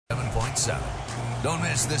101.7. Don't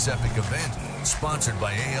miss this epic event, sponsored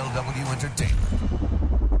by ALW Entertainment.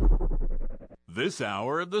 This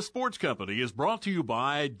hour of The Sports Company is brought to you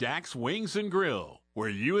by Dax Wings and Grill, where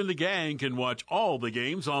you and the gang can watch all the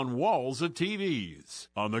games on walls of TVs.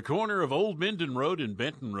 On the corner of Old Minden Road and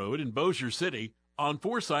Benton Road in Bossier City, on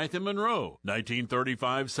Forsyth and Monroe,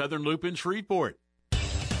 1935 Southern Loop in Shreveport.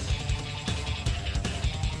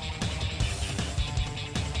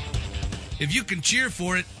 If you can cheer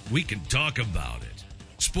for it, we can talk about it.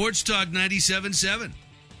 Sports Talk 97.7.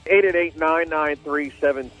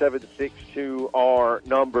 888-993-7762, our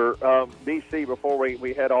number. BC, before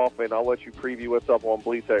we head off, and I'll let you preview what's up on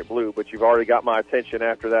Bleed Tech Blue, but you've already got my attention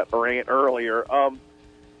after that rant earlier. I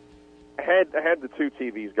had the two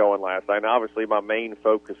TVs going last night, and obviously my main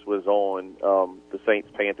focus was on the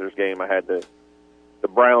Saints-Panthers game. I had the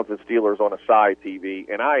Browns and Steelers on a side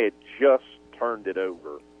TV, and I had just turned it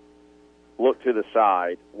over, looked to the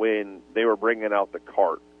side when they were bringing out the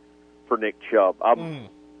cart for Nick Chubb.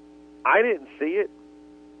 I didn't see it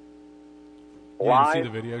live. You didn't see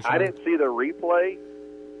the video show? I didn't see the replay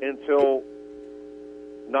until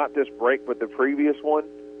not this break, but the previous one.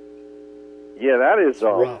 Yeah, that is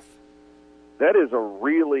rough. That is a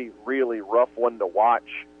really, really rough one to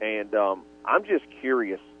watch, and I'm just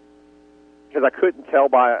curious because I couldn't tell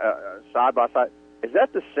by side by side. Is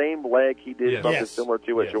that the same leg he did something similar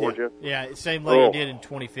to at Georgia? Yeah, same leg he did in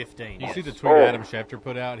 2015. You see the tweet Adam Schefter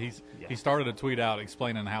put out? He started a tweet out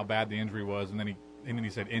explaining how bad the injury was, and then he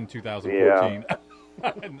said in 2014.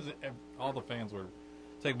 And all the fans were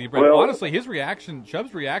taking deep breath. Well, honestly,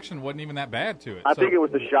 Chubb's reaction wasn't even that bad to it. I think it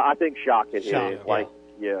was the shock. I think shock hit it. I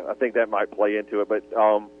think that might play into it. But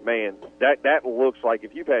man, that looks like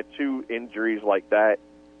if you've had two injuries like that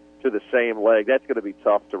to the same leg, that's going to be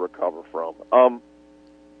tough to recover from.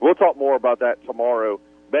 We'll talk more about that tomorrow.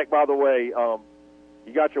 Beck, by the way,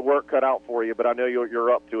 you got your work cut out for you, but I know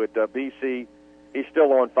you're up to it. BC, he's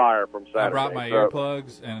still on fire from Saturday. I brought my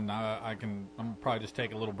earplugs, and I'm probably just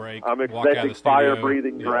take a little break. I'm expecting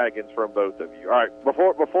fire-breathing dragons from both of you. All right,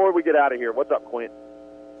 before we get out of here, what's up, Quint?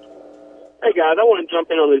 Hey, guys, I want to jump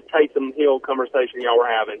in on this Taysom Hill conversation y'all were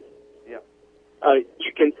having. Yeah.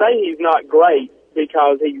 You can say he's not great,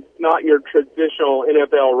 because he's not your traditional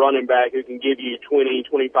NFL running back who can give you 20,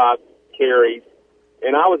 25 carries.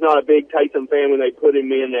 And I was not a big Taysom fan when they put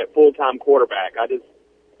him in at full-time quarterback. I just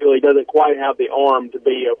feel he doesn't quite have the arm to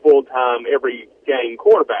be a full-time, every-game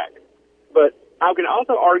quarterback. But I can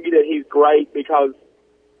also argue that he's great because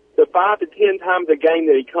the 5 to 10 times a game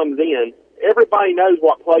that he comes in, everybody knows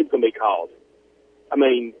what play's going to be called. I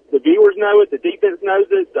mean, the viewers know it, the defense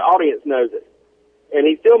knows it, the audience knows it. And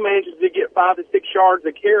he still manages to get 5 to 6 yards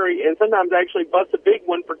a carry and sometimes actually busts a big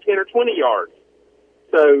one for 10 or 20 yards.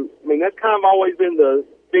 So, I mean, that's kind of always been the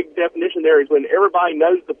big definition there is when everybody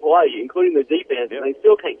knows the play, including the defense, and they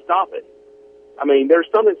still can't stop it. I mean, there's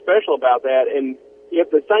something special about that. And if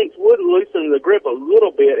the Saints would loosen the grip a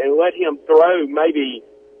little bit and let him throw maybe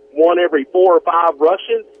one every 4 or 5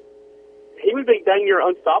 rushes, he would be dang near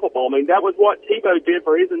unstoppable. I mean, that was what Tebow did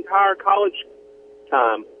for his entire college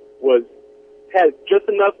time, had just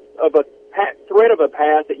enough of a threat of a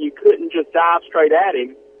pass that you couldn't just dive straight at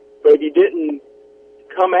him. But if you didn't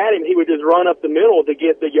come at him, he would just run up the middle to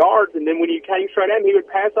get the yards, and then when you came straight at him, he would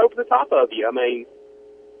pass over the top of you. I mean,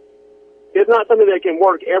 it's not something that can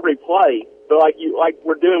work every play, but like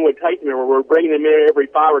we're doing with Taysom, where we're bringing him in every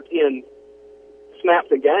 5 or 10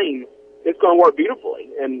 snaps a game, it's going to work beautifully.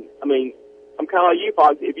 And, I mean, I'm kind of like you,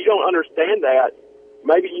 Fox. If you don't understand that,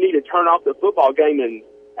 maybe you need to turn off the football game and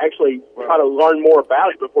actually try to learn more about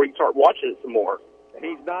it before you start watching it some more.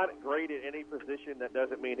 He's not great at any position. That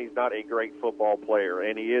doesn't mean he's not a great football player,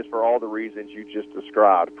 and he is for all the reasons you just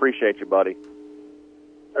described. Appreciate you, buddy.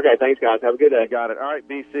 Okay, thanks, guys. Have a good day. You got it. All right,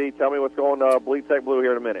 BC, tell me what's going on Bleed Tech Blue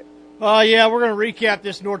here in a minute. Yeah, we're going to recap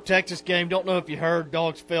this North Texas game. Don't know if you heard,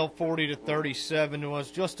 Dogs fell 40-37. Was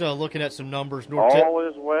just looking at some numbers. All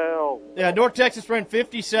is well. Yeah, North Texas ran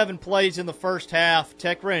 57 plays in the first half.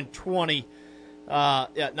 Tech ran 20.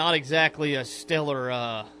 Not exactly a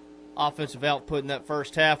stellar offensive output in that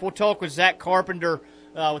first half. We'll talk with Zack Carpenter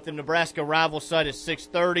with the Nebraska rival site at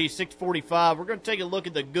 6:30, 6:45. We're going to take a look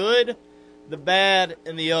at the good, the bad,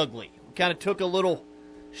 and the ugly. We kind of took a little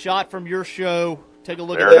shot from your show. Take a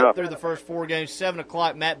look at that through the first 4 games. 7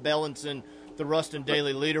 o'clock, Matt Belinson, the Ruston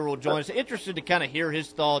Daily Leader, will join us. Interested to kind of hear his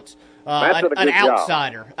thoughts. An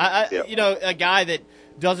outsider. You know, a guy that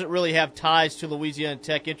doesn't really have ties to Louisiana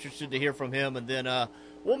Tech. Interested to hear from him. And then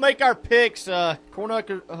we'll make our picks.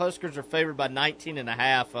 Cornhuskers are favored by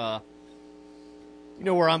 19.5. You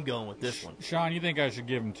know where I'm going with this one. Sean, you think I should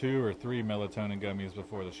give him 2 or 3 melatonin gummies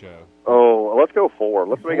before the show? Oh, Let's go 4.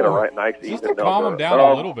 Let's make it a nice even just to number. calm them down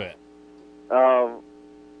a little bit.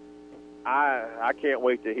 I can't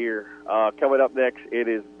wait to hear. Coming up next, it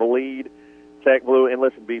is Bleed Tech Blue. And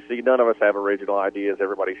listen, BC, none of us have original ideas.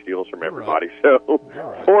 Everybody steals from everybody. Right. So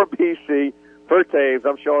for BC, for Taves,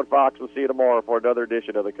 I'm Sean Fox. We'll see you tomorrow for another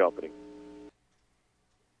edition of The Company.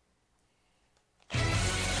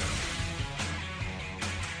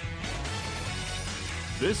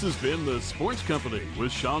 This has been The Sports Company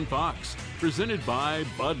with Sean Fox, presented by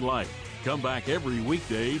Bud Light. Come back every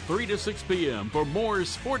weekday, 3 to 6 p.m. for more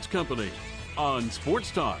Sports Company on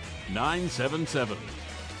Sports Talk 977.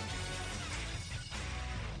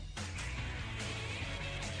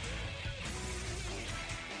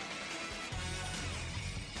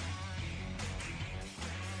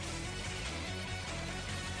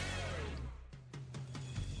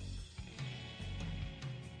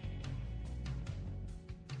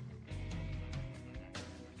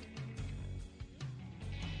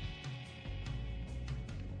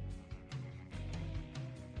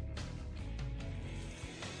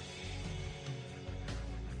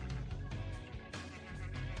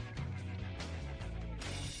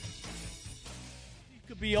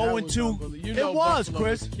 Be 0-2. It was,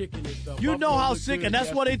 Chris. You know how sick, and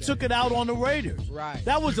that's why they took it out on the Raiders. Right.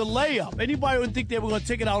 That was a layup. Anybody would think they were going to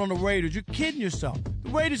take it out on the Raiders. You're kidding yourself.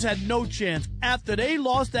 The Raiders had no chance. After they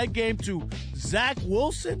lost that game to Zach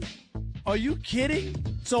Wilson? Are you kidding?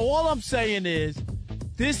 So all I'm saying is,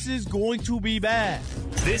 this is going to be bad.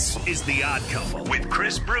 This is The Odd Couple with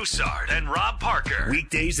Chris Broussard and Rob Parker.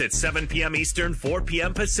 Weekdays at 7 p.m. Eastern, 4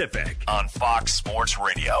 p.m. Pacific on Fox Sports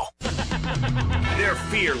Radio. They're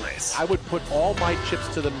fearless. I would put all my chips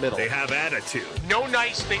to the middle. They have attitude. No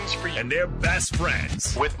nice things for you. And they're best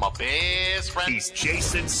friends. With my best friend. He's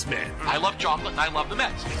Jason Smith. I love chocolate and I love the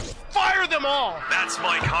Mets. Fire them all! That's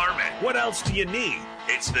Mike Harmon. What else do you need?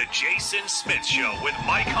 It's the Jason Smith Show with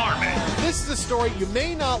Mike Harmon. This is a story you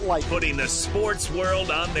may not like. Putting the sports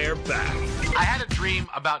world on their back. I had a dream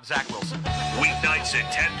about Zach Wilson. Weeknights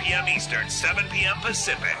at 10 p.m. Eastern, 7 p.m.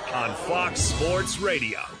 Pacific on Fox Sports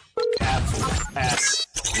Radio.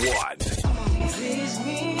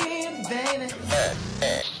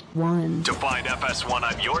 FS1. To find FS1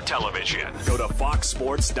 on your television, go to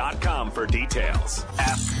foxsports.com for details.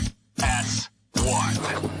 FS1.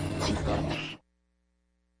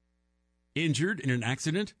 Injured in an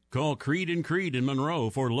accident? Call Creed & Creed in Monroe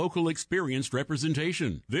for local experienced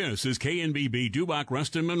representation. This is KNBB Dubach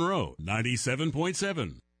Ruston Monroe,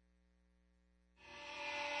 97.7.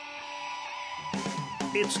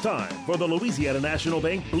 It's time for the Louisiana National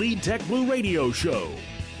Bank Bleed Tech Blue Radio Show.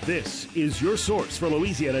 This is your source for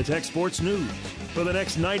Louisiana Tech sports news. For the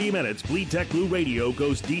next 90 minutes, Bleed Tech Blue Radio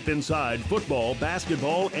goes deep inside football,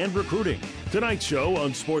 basketball, and recruiting. Tonight's show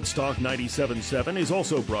on Sports Talk 97.7 is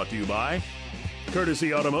also brought to you by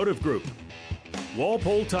Courtesy Automotive Group,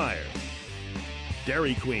 Walpole Tire,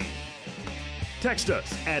 Dairy Queen. Text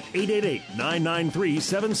us at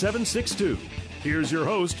 888-993-7762. Here's your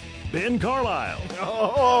host, Ben Carlisle.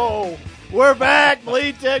 Oh, we're back,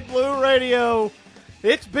 Bleed Tech Blue Radio.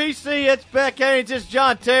 It's BC, it's Beck Haynes, it's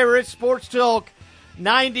John Taylor, it's Sports Talk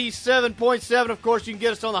 97.7. Of course, you can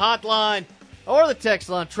get us on the hotline or the text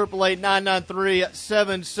line,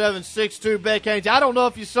 888-993-7762. Beck Haynes, I don't know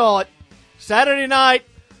if you saw it. Saturday night,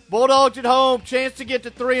 Bulldogs at home, chance to get to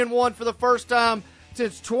 3-1 for the first time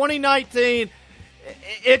since 2019.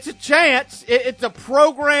 It's a chance. It's a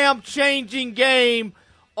program-changing game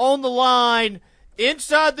on the line.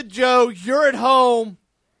 Inside the Joe, you're at home.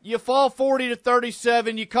 You fall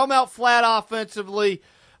 40-37. You come out flat offensively.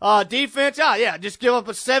 Defense, just give up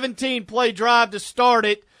a 17-play drive to start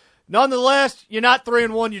it. Nonetheless, you're not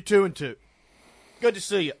 3-1. You're 2-2. Good to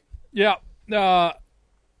see you. Yeah. It's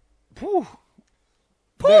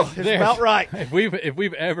about right. If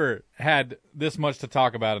we've ever had this much to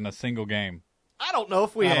talk about in a single game, I don't know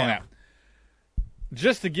if we have.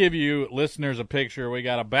 Just to give you listeners a picture, we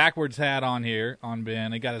got a backwards hat on here on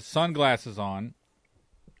Ben. He got his sunglasses on.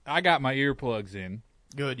 I got my earplugs in.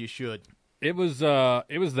 Good, you should. It was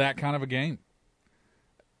that kind of a game.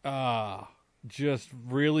 Just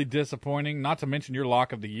really disappointing. Not to mention your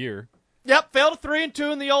lock of the year. Yep, fell to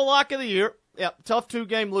 3-2 in the old lock of the year. Yep, tough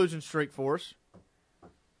 2-game losing streak for us.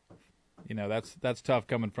 You know, that's tough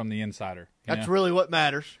coming from the insider. That's really what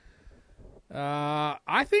matters.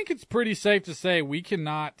 I think it's pretty safe to say we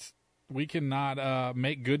cannot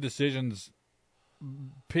make good decisions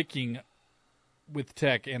picking with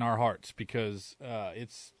Tech in our hearts because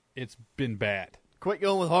it's been bad. Quit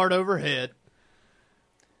going with hard overhead.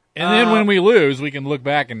 And then when we lose, we can look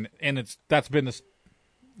back and that's been the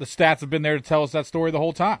stats have been there to tell us that story the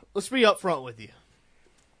whole time. Let's be upfront with you.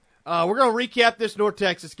 We're going to recap this North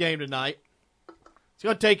Texas game tonight. It's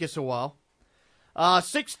going to take us a while.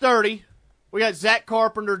 6:30, we got Zack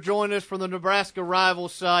Carpenter joining us from the Nebraska rival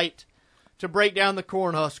site to break down the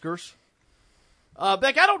Cornhuskers.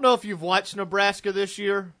 Beck, I don't know if you've watched Nebraska this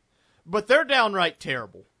year, but they're downright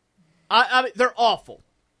terrible. I mean, they're awful.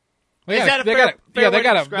 They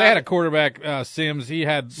had a quarterback, Sims. He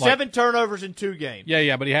had 7 turnovers in 2 games.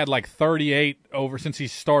 Yeah, but he had 38 over since he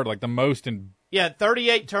started, the most in. Yeah,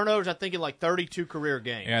 38 turnovers, I think, in 32 career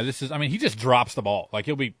games. Yeah, he just drops the ball.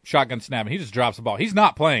 He'll be shotgun snapping. He just drops the ball. He's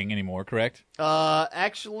not playing anymore, correct?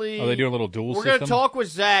 Actually. Oh, they do a little dual system? We're going to talk with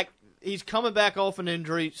Zach. He's coming back off an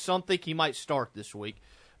injury. Some think he might start this week.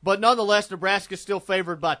 But nonetheless, Nebraska's still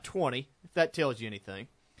favored by 20, if that tells you anything.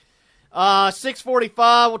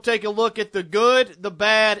 6:45, we'll take a look at the good, the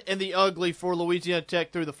bad, and the ugly for Louisiana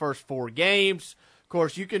Tech through the first 4 games. Of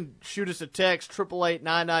course, you can shoot us a text,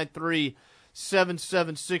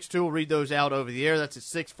 888-993-7762. We'll read those out over the air. That's at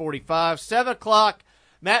 6:45. 7 o'clock,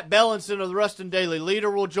 Matt Belinson of the Ruston Daily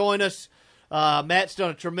Leader will join us. Matt's done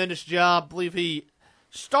a tremendous job. I believe he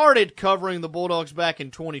started covering the Bulldogs back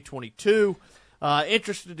in 2022.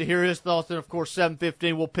 Interested to hear his thoughts. And, of course,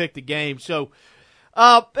 7:15, we'll pick the game. So,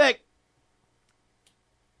 Beck,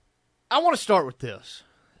 I want to start with this.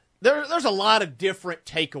 There's a lot of different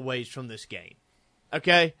takeaways from this game,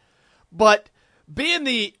 okay? But being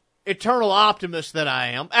the eternal optimist that I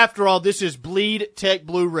am, after all, this is Bleed Tech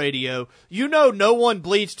Blue Radio. You know no one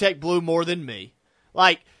bleeds Tech Blue more than me.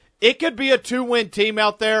 It could be a 2-win team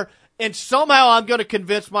out there, and somehow I'm going to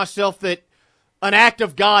convince myself that an act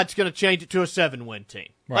of God's going to change it to a 7-win team.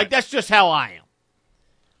 Right. That's just how I am.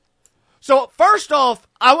 So, first off,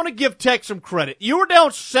 I want to give Tech some credit. You were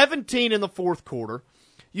down 17 in the fourth quarter.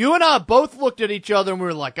 You and I both looked at each other and we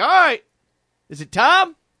were like, all right, is it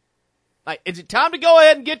time? Is it time to go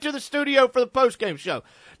ahead and get to the studio for the postgame show?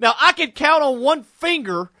 Now, I can count on one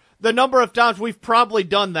finger the number of times we've probably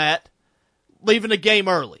done that, leaving the game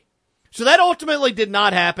early. So that ultimately did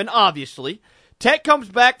not happen, obviously. Tech comes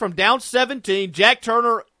back from down 17. Jack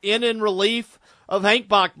Turner in relief of Hank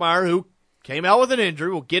Bachmeier, who came out with an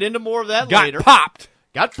injury. We'll get into more of that later. Got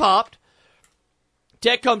popped.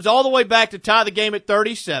 Tech comes all the way back to tie the game at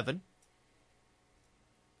 37.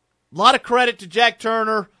 A lot of credit to Jack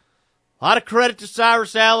Turner. A lot of credit to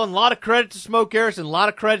Cyrus Allen. A lot of credit to Smoke Harrison. A lot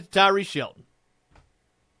of credit to Tyree Shelton.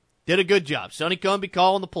 Did a good job. Sonny Cumby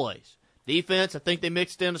calling the plays. Defense, I think they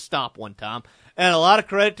mixed in a stop one time. And a lot of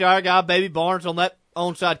credit to our guy, Baby Barnes, on that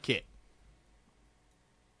onside kick.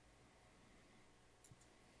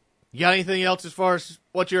 You got anything else as far as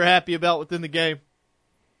what you're happy about within the game?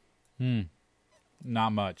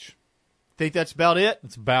 Not much. Think that's about it?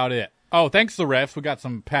 That's about it. Oh, thanks to the refs. We got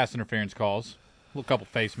some pass interference calls. A little couple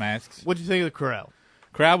face masks. What did you think of the crowd?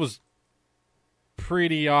 Crowd was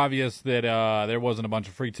pretty obvious that there wasn't a bunch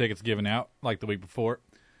of free tickets given out like the week before.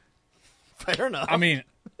 Fair enough. I mean,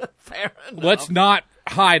 fair enough. Let's not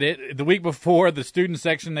hide it. The week before, the student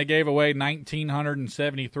section, they gave away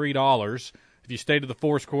 $1,973. If you stayed to the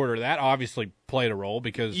fourth quarter, that obviously played a role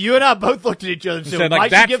because you and I both looked at each other and said, "Why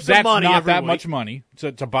should give some money not every that week?" much money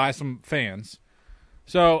to buy some fans."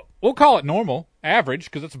 So we'll call it normal, average,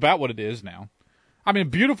 because it's about what it is now. I mean,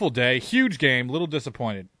 beautiful day, huge game. Little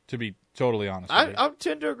disappointed, to be totally honest. I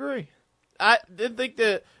tend to agree. I didn't think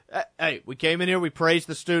that. Hey, we came in here, we praised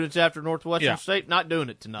the students after Northwestern State. Not doing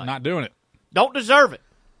it tonight. Not doing it. Don't deserve it.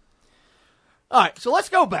 All right, so let's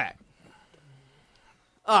go back.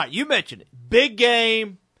 All right, you mentioned it. Big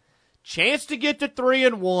game, chance to get to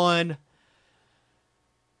 3-1.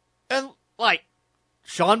 And,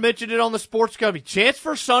 Sean mentioned it on the Sports Company, chance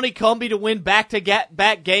for Sonny Cumby to win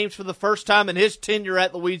back-to-back games for the first time in his tenure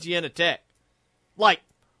at Louisiana Tech. Would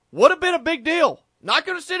have been a big deal. Not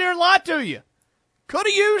going to sit here and lie to you. Could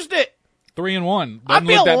have used it. 3-1. I'd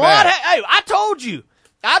be a lot. Hey, I told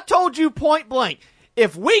you point blank.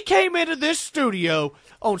 If we came into this studio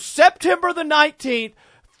on September the 19th,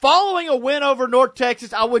 following a win over North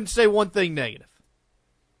Texas, I wouldn't say one thing negative.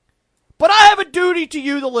 But I have a duty to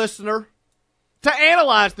you, the listener, to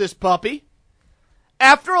analyze this puppy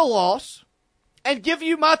after a loss and give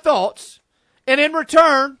you my thoughts. And in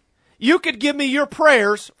return, you could give me your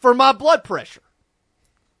prayers for my blood pressure.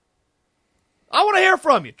 I want to hear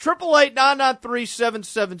from you.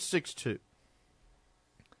 888-993-7762.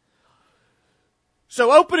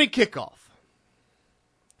 So, opening kickoff.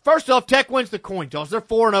 First off, Tech wins the coin toss. They're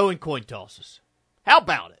 4-0 in coin tosses. How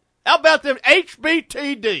about it? How about them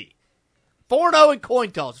HBTD? 4-0 in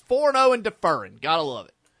coin tosses. 4-0 in deferring. Gotta love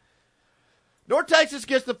it. North Texas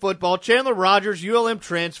gets the football. Chandler Rogers, ULM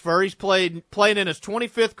transfer. He's playing in his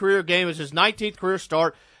 25th career game as his 19th career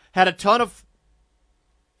start. Had a ton of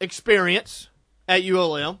experience at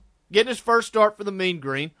ULM, getting his first start for the Mean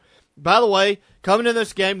Green. By the way, coming into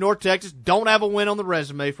this game, North Texas don't have a win on the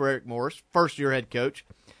resume for Eric Morris, first-year head coach.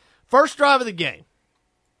 First drive of the game.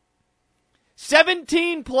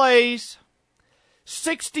 17 plays,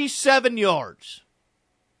 67 yards.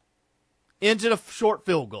 Ends in a short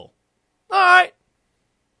field goal. All right.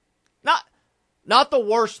 Not the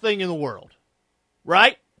worst thing in the world,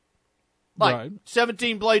 right? Like, right.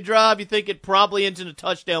 17-play drive, you think it probably ends in a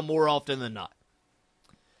touchdown more often than not.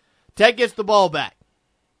 Tech gets the ball back.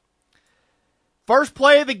 First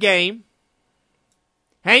play of the game,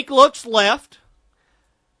 Hank looks left,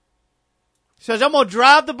 says, I'm going to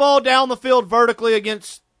drive the ball down the field vertically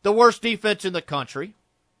against the worst defense in the country.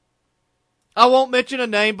 I won't mention a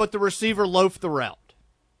name, but the receiver loafed the route.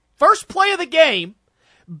 First play of the game,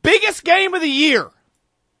 biggest game of the year.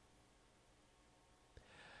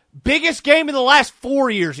 Biggest game in the last 4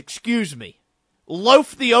 years, excuse me.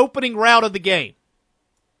 Loafed the opening route of the game.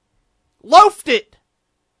 Loafed it.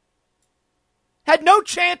 Had no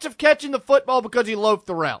chance of catching the football because he loafed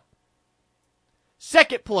the route.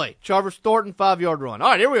 Second play, Charvers Thornton, 5-yard run. All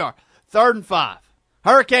right, here we are. 3rd and 5.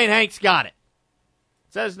 Hurricane Hank's got it.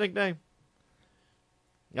 Is that his nickname?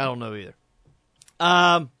 I don't know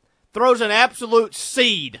either. Throws an absolute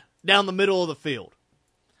seed down the middle of the field.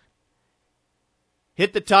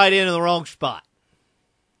 Hit the tight end in the wrong spot.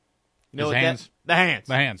 You know His what hands? The hands.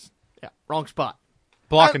 The hands. Yeah, wrong spot.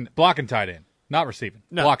 Blocking tight end. Not receiving.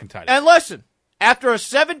 No. Blocking tight end. And listen, after a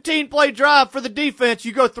 17-play drive for the defense,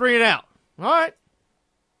 you go 3 and out. All right.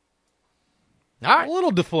 All right. A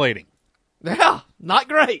little deflating. Yeah, not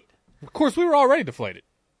great. Of course, we were already deflated.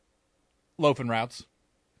 Loafing routes.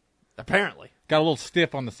 Apparently. Got a little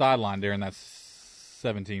stiff on the sideline during that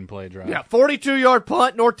 17-play drive. Yeah, 42-yard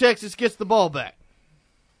punt. North Texas gets the ball back.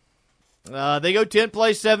 They go 10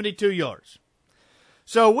 plays, 72 yards.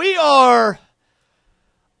 So we are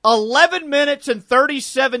 11 minutes and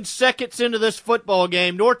 37 seconds into this football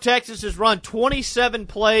game. North Texas has run 27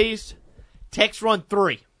 plays. Tech's run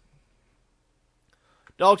 3.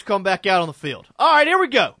 Dogs come back out on the field. All right, here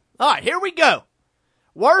we go.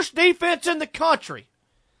 Worst defense in the country.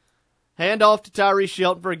 Hand off to Tyree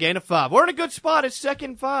Shelton for a gain of 5. We're in a good spot. It's 2nd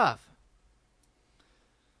and 5.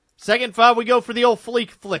 2nd and 5, we go for the old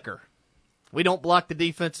fleek flicker. We don't block the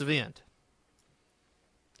defensive end.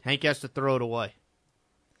 Hank has to throw it away.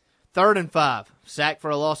 3rd and 5. Sack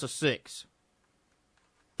for a loss of 6.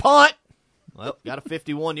 Punt. Well, got a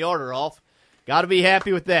 51-yarder off. Got to be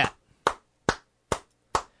happy with that.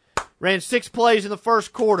 Ran 6 plays in the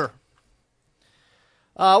first quarter.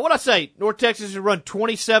 What'd I say? North Texas has run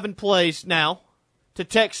 27 plays now to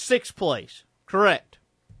Tech's 6 plays. Correct.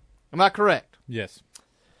 Am I correct? Yes.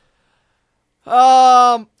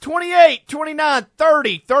 28, 29,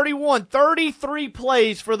 30, 31, 33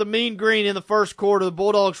 plays for the Mean Green in the first quarter. The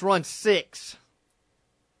Bulldogs run 6.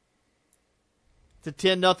 It's a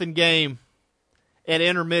 10-0 game at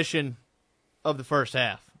intermission of the first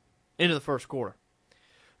half, into the first quarter.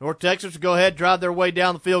 North Texas will go ahead, drive their way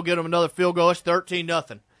down the field, get them another field goal. It's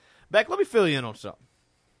 13-0. Beck, let me fill you in on something.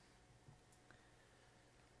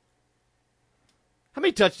 How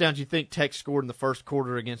many touchdowns do you think Tech scored in the first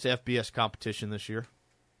quarter against FBS competition this year?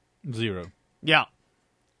 0. Yeah.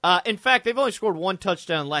 In fact, they've only scored 1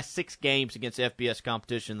 touchdown in the last 6 games against FBS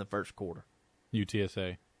competition in the first quarter.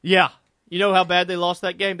 UTSA. Yeah. You know how bad they lost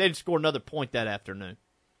that game? They didn't score another point that afternoon.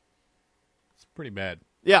 It's pretty bad.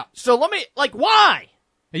 Yeah. So let me, why?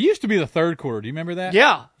 It used to be the third quarter. Do you remember that?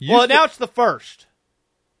 Yeah. Well, now it's the first.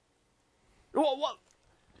 In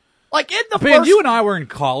the Ben, first. you and I were in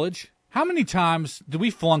college. How many times did we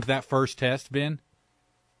flunk that first test, Ben?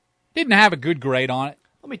 Didn't have a good grade on it.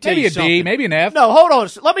 Let me tell maybe you a something. D, maybe an F. No, hold on.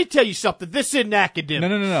 Let me tell you something. This isn't academic.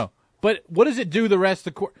 No. But what does it do the rest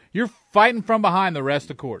of the court? You're fighting from behind the rest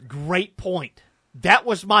of the court. Great point. That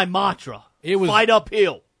was my mantra. It was fight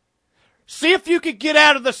uphill. See if you could get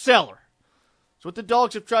out of the cellar. That's what the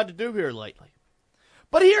Dogs have tried to do here lately.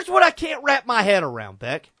 But here's what I can't wrap my head around,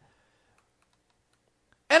 Beck.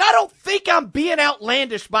 And I don't think I'm being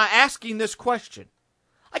outlandish by asking this question.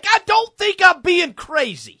 I don't think I'm being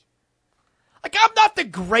crazy. I'm not the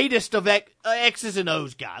greatest of X's and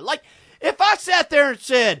O's guy. If I sat there and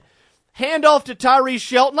said, hand off to Tyree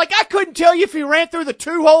Shelton, I couldn't tell you if he ran through the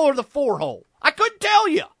 2-hole or the 4-hole. I couldn't tell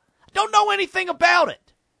you. I don't know anything about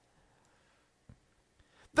it.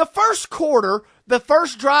 The first quarter, the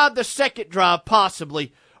first drive, the second drive,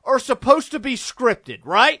 possibly, are supposed to be scripted,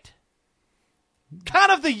 right?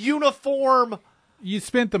 Kind of the uniform. You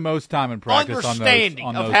spent the most time in practice understanding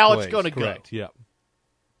on those of how plays. it's going to go. Correct. Yep.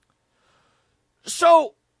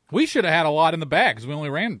 So we should have had a lot in the bag because we only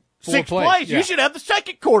ran 6 plays. Yeah. You should have the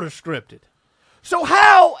second quarter scripted. So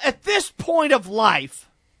how, at this point of life,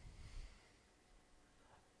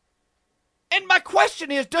 and my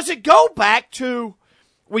question is, does it go back to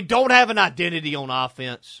we don't have an identity on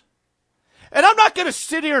offense? And I'm not going to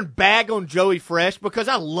sit here and bag on Joey Fresh because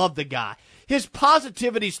I love the guy. His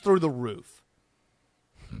positivity's through the roof.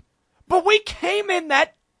 But we came in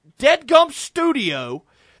that deadgum studio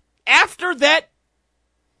after that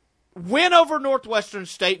win over Northwestern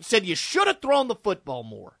State and said you should have thrown the football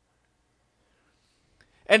more.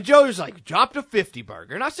 And Joey's like, dropped a 50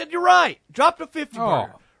 burger. And I said, you're right. Dropped a 50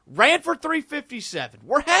 burger. Ran for 357.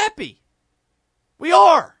 We're happy. We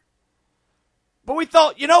are. But we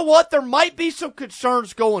thought, you know what? There might be some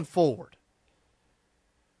concerns going forward.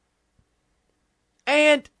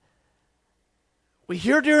 And we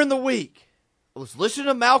hear during the week, I was listening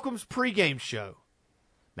to Malcolm's pregame show.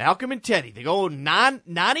 Malcolm and Teddy, they go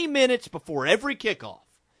 90 minutes before every kickoff.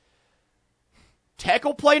 Tech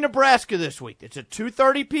will play Nebraska this week. It's a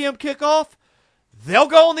 2:30 p.m. kickoff. They'll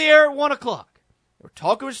go on the air at 1 o'clock. We're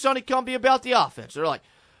talking with Sonny Cumbie about the offense. They're like,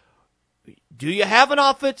 do you have an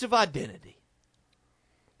offensive identity?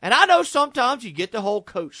 And I know sometimes you get the whole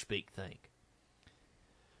coach speak thing.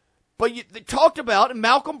 But they talked about, and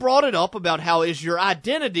Malcolm brought it up, about how is your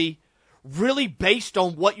identity really based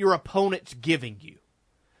on what your opponent's giving you.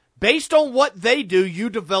 Based on what they do,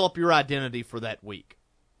 you develop your identity for that week.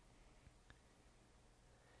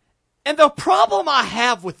 And the problem I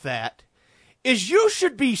have with that is you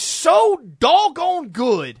should be so doggone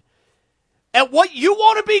good at what you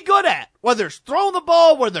want to be good at, whether it's throwing the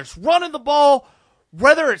ball, whether it's running the ball,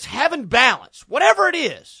 whether it's having balance, whatever it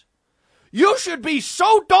is. You should be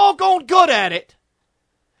so doggone good at it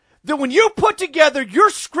that when you put together your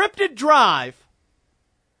scripted drive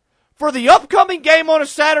for the upcoming game on a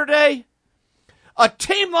Saturday, a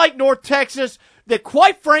team like North Texas that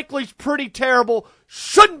quite frankly is pretty terrible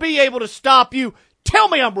shouldn't be able to stop you. Tell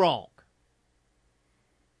me I'm wrong.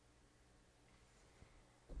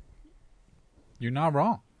 You're not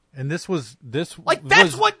wrong. And that's what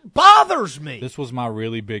bothers me. This was my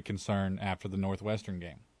really big concern after the Northwestern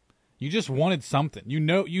game. You just wanted something. You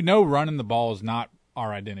know running the ball is not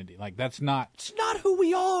our identity. Like that's not. It's not who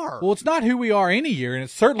we are. Well, it's not who we are any year, and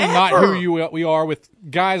it's certainly not who we are with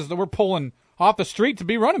guys that we're pulling off the street to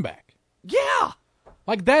be running back. Yeah.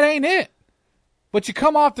 Like that ain't it. But you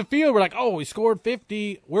come off the field, we're like, oh, we scored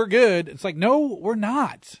 50, we're good. It's like, no, we're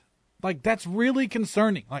not. Like that's really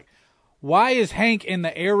concerning. Like, why is Hank in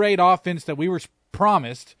the air raid offense that we were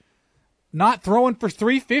promised not throwing for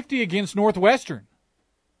 350 against Northwestern?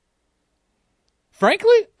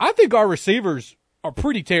 Frankly, I think our receivers are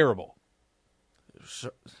pretty terrible.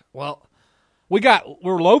 Well,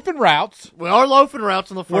 we're loafing routes. We are loafing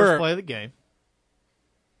routes on the first play of the game.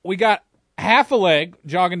 We got half a leg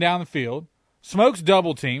jogging down the field. Smoke's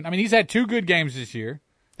double teamed. I mean, he's had 2 good games this year.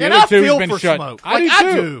 And I feel for Smoke. I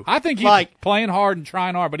do. I think he's playing hard and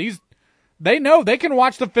trying hard, but they know they can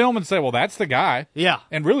watch the film and say, well, that's the guy. Yeah.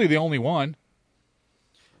 And really the only one.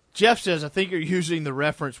 Jeff says, I think you're using the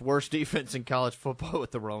reference worst defense in college football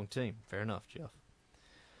with the wrong team. Fair enough, Jeff.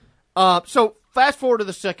 So fast forward to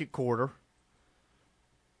the second quarter.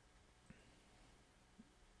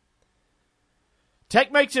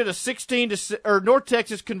 Tech makes it North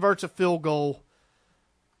Texas converts a field goal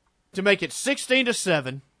to make it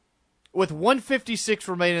 16-7 with 1:56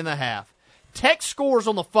 remaining in the half. Tech scores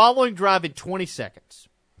on the following drive in 20 seconds.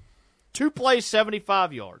 2 plays,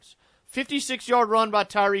 75 yards. 56-yard run by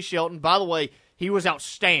Tyree Shelton. By the way, he was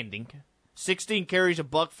outstanding. 16 carries,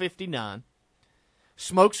 $159.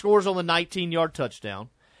 Smoke scores on the 19-yard touchdown.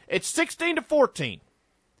 It's 16-14.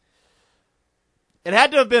 It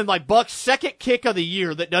had to have been like Buck's second kick of the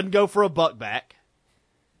year that doesn't go for a buck back.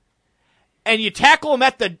 And you tackle him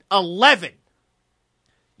at the 11.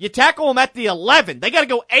 You tackle them at the 11. They got to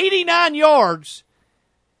go 89 yards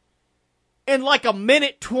in like a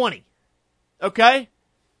minute 20. Okay?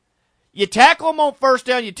 You tackle them on first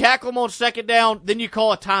down, you tackle them on second down, then you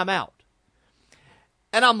call a timeout.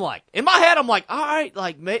 And I'm like, in my head, I'm like, all right,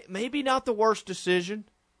 like maybe not the worst decision.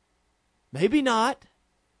 Maybe not.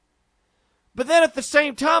 But then at the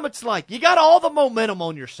same time, it's like, you got all the momentum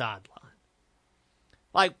on your sideline.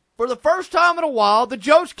 Like, for the first time in a while, the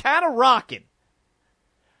Joe's kind of rocking.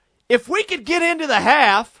 If we could get into the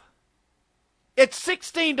half, it's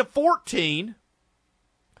 16-14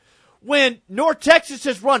 when North Texas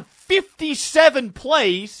has run 57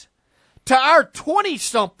 plays to our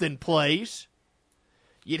 20-something plays.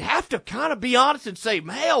 You'd have to kind of be honest and say,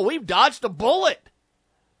 man, we've dodged a bullet.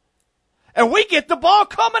 And we get the ball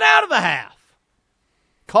coming out of the half.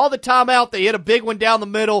 Call the timeout. They hit a big one down the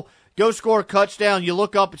middle. go score a touchdown. You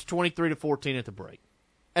look up, it's 23-14 at the break.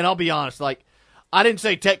 And I'll be honest, like, I didn't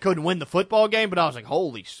say Tech couldn't win the football game, but I was like,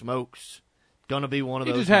 holy smokes, going to be one of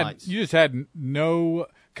those nights. You just had no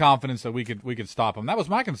confidence that we could stop them. That was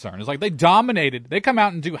my concern. It's like they dominated. They come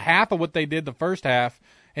out and do half of what they did the first half,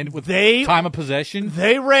 and with time of possession.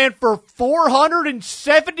 They ran for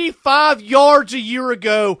 475 yards a year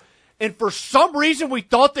ago, and for some reason we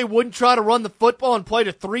thought they wouldn't try to run the football and play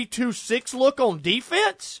the 3-2-6 look on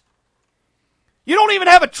defense. You don't even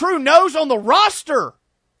have a true nose on the roster.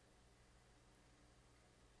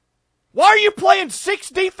 Why are you playing 6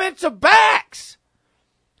 defensive backs?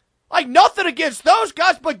 Like, nothing against those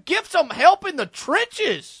guys, but give some help in the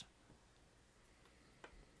trenches.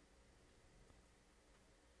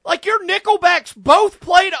 Like, your nickelbacks both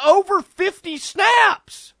played over 50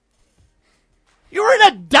 snaps. You were in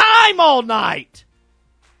a dime all night.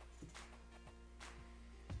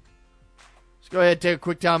 Let's go ahead and take a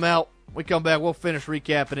quick timeout. We come back, we'll finish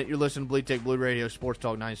recapping it. You're listening to Bleed Tech Blue Radio, Sports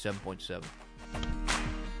Talk 97.7.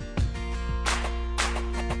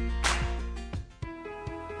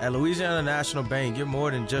 At Louisiana National Bank, you're more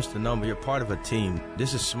than just a number. You're part of a team.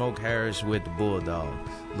 This is Smoke Harris with the Bulldogs.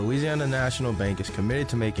 Louisiana National Bank is committed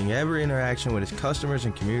to making every interaction with its customers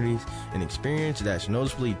and communities an experience that's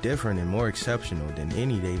noticeably different and more exceptional than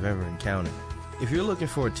any they've ever encountered. If you're looking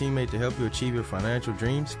for a teammate to help you achieve your financial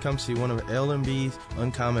dreams, come see one of LNB's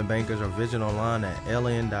Uncommon Bankers or visit online at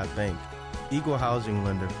ln.bank. Equal housing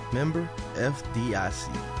lender. Member FDIC.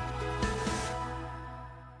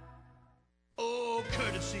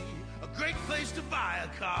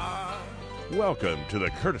 Welcome to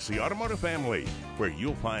the Courtesy Automotive family, where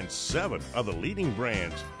you'll find 7 of the leading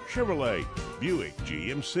brands: Chevrolet, Buick,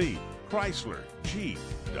 GMC, Chrysler, Jeep,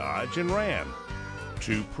 Dodge, and Ram.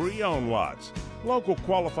 2 pre-owned lots, local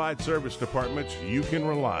qualified service departments you can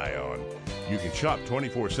rely on. You can shop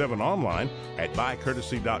 24/7 online at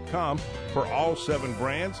buycourtesy.com for all 7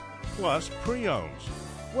 brands, plus pre-owns.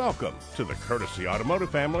 Welcome to the Courtesy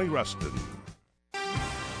Automotive family, Ruston.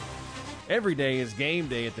 Every day is game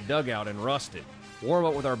day at the Dugout in Ruston. Warm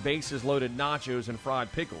up with our bases-loaded nachos and fried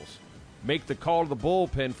pickles. Make the call to the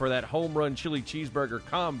bullpen for that home run chili cheeseburger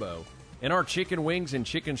combo. And our chicken wings and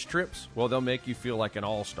chicken strips, well, they'll make you feel like an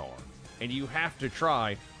all-star. And you have to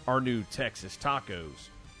try our new Texas tacos.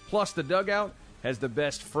 Plus, the Dugout has the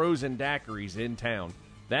best frozen daiquiris in town.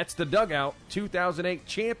 That's the Dugout, 2008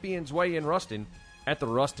 Champions Way in Ruston at the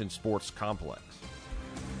Ruston Sports Complex.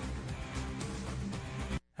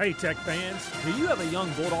 Hey, Tech fans, do you have a young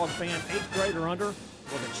Bulldog fan 8th grade or under?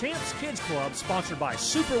 Well, the Champs Kids Club, sponsored by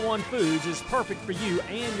Super One Foods, is perfect for you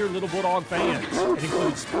and your little Bulldog fans. It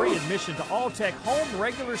includes free admission to all Tech home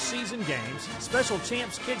regular season games, special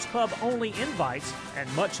Champs Kids Club only invites,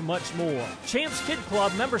 and much, much more. Champs Kid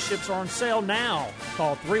Club memberships are on sale now.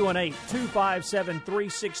 Call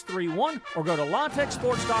 318-257-3631 or go to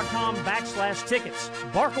LaTexSports.com/tickets.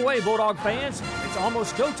 Bark away, Bulldog fans. It's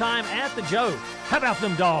almost go time at the Joe. How about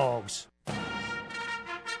them dogs?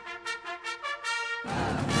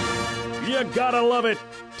 You gotta love it.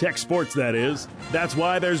 Tech sports, that is. That's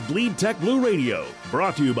why there's Bleed Tech Blue Radio,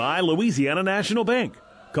 brought to you by Louisiana National Bank.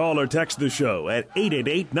 Call or text the show at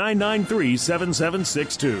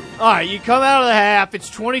 888-993-7762. All right, you come out of the half. It's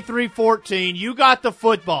 23-14. You got the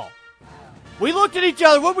football. We looked at each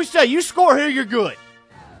other. What did we say? You score here, you're good.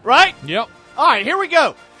 Right? Yep. All right, here we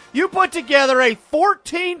go. You put together a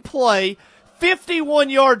 14-play,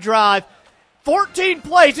 51-yard drive. 14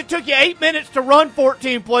 plays. It took you 8 minutes to run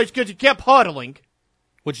 14 plays because you kept huddling.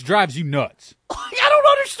 Which drives you nuts. I don't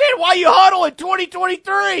understand why you huddle in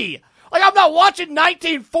 2023. Like, I'm not watching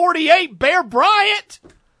 1948 Bear Bryant.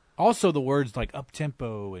 Also, the words like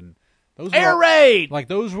up-tempo and those air raid. Like,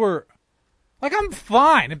 those were... Like, I'm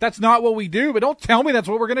fine if that's not what we do, but don't tell me that's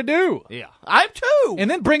what we're going to do. Yeah, I'm too.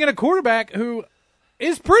 And then bring in a quarterback who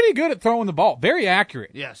is pretty good at throwing the ball. Very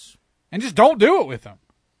accurate. Yes. And just don't do it with him.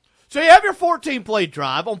 So you have your 14-play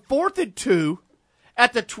drive. On 4th and 2,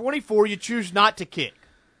 at the 24, you choose not to kick.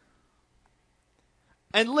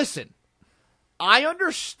 And listen, I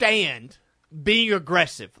understand being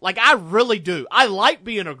aggressive. Like, I really do. I like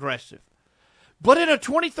being aggressive. But in a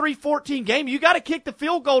 23-14 game, you got to kick the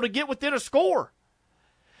field goal to get within a score.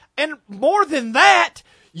 And more than that,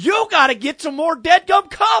 you got to get some more deadgum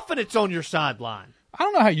confidence on your sideline. I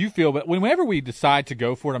don't know how you feel, but whenever we decide to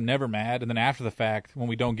go for it, I'm never mad. And then after the fact, when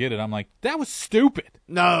we don't get it, I'm like, that was stupid.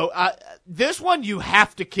 No, this one you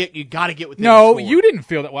have to kick. You got to get within a score. score. No, you didn't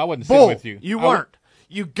feel that. Well, I wasn't sitting with you. You weren't.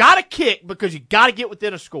 You got to kick because you got to get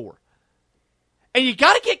within a score. And you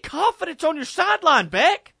got to get confidence on your sideline,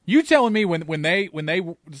 Beck. You telling me when they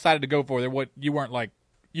decided to go for it, what you weren't like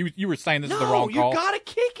You were saying this is the wrong call. No, you got to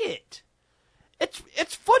kick it.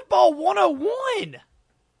 It's football 101.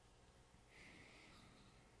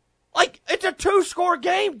 Like, it's a 2-score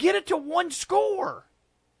game. Get it to 1 score.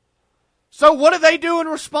 So what do they do in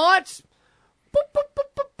response?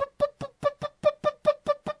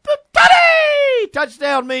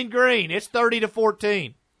 Touchdown, Mean Green. It's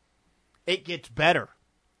 30-14. It gets better.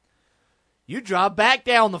 You drive back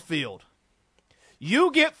down the field.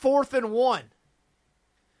 You get 4th and 1.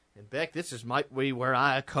 And Beck, this might be where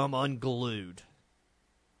I come unglued.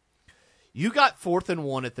 You got 4th and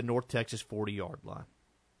 1 at the North Texas 40-yard line.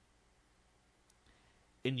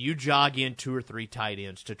 And you jog in 2 or 3 tight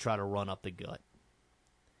ends to try to run up the gut.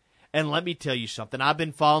 And let me tell you something. I've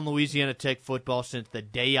been following Louisiana Tech football since the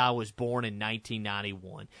day I was born in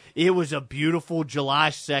 1991. It was a beautiful July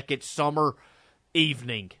 2nd summer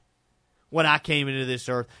evening when I came into this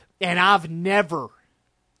earth. And I've never,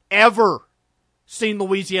 ever seen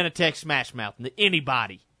Louisiana Tech smash mouth to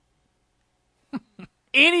anybody.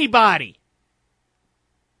 Anybody.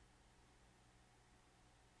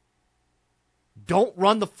 Don't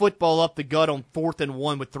run the football up the gut on 4th and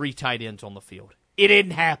 1 with 3 tight ends on the field. It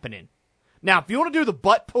isn't happening. Now, if you want to do the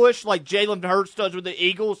butt push like Jalen Hurts does with the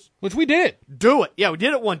Eagles, which we did. Do it. Yeah, we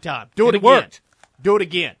did it one time. Do it again. Worked. Do it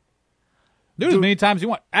again. Do it as many times as you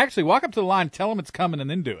want. Actually, walk up to the line, tell them it's coming, and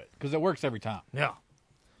then do it, because it works every time. Yeah.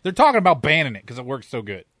 They're talking about banning it because it works so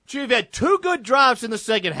good. So you've had 2 good drives in the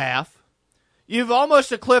second half. You've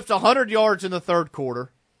almost eclipsed 100 yards in the third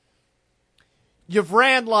quarter. You've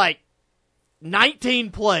ran like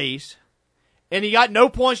 19 plays, and you got no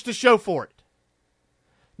points to show for it.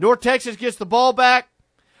 North Texas gets the ball back.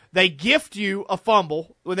 They gift you a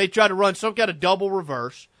fumble when they try to run some kind of double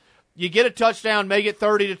reverse. You get a touchdown, make it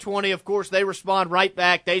 30-20. Of course, they respond right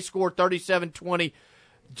back. They score 37-20.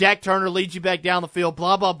 Jack Turner leads you back down the field,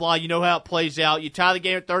 blah, blah, blah. You know how it plays out. You tie the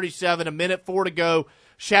game at 37, 1:04 to go.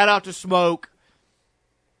 Shout out to Smoke.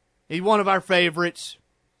 He's one of our favorites.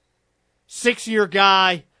 6-year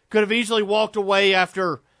guy. Could have easily walked away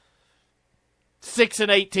after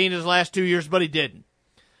 6-18 his last 2 years, but he didn't.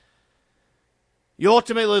 You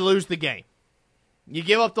ultimately lose the game. You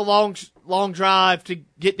give up the long drive to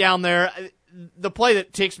get down there. The play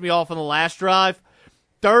that ticks me off on the last drive,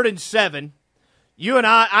 3rd and 7. You and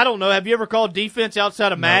I don't know, have you ever called defense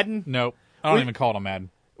outside of Madden? Nope. I don't even call it a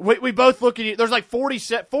Madden. We both look at you. There's like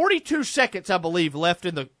 42 seconds, I believe, left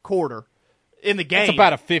in the quarter. In the game. It's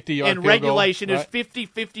about a 50-yard in field regulation, goal, right? Is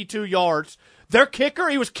 52 yards. Their kicker,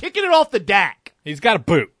 he was kicking it off the DAC. He's got a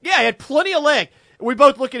boot. Yeah, he had plenty of leg. We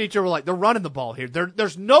both look at each other like, they're running the ball here.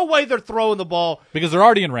 There's no way they're throwing the ball. Because they're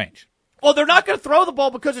already in range. Well, they're not going to throw the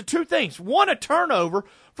ball because of 2 things. 1, a turnover.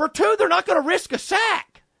 For 2, they're not going to risk a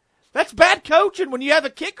sack. That's bad coaching when you have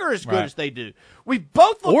a kicker as good as they do. We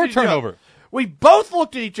both looked or at each turnover. Other. We both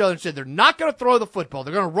looked at each other and said, they're not going to throw the football.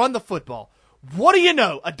 They're going to run the football. What do you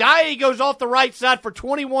know? Adaye goes off the right side for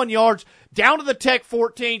 21 yards, down to the Tech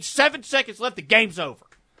 14, 7 seconds left, the game's over.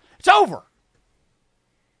 It's over.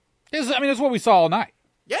 That's what we saw all night.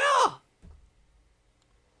 Yeah.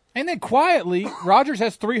 And then quietly, Rogers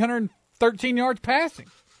has 313 yards passing.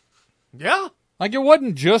 Yeah. Like, it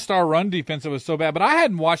wasn't just our run defense that was so bad, but I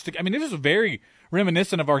hadn't watched it. I mean, this was very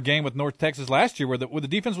reminiscent of our game with North Texas last year where the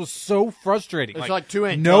defense was so frustrating. It's like 2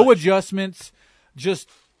 ain't no touch. Adjustments, just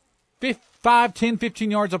 5, 10, 15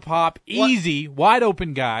 yards a pop, easy, wide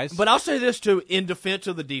open guys. But I'll say this, too, in defense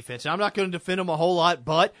of the defense. I'm not going to defend them a whole lot,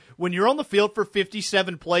 but when you're on the field for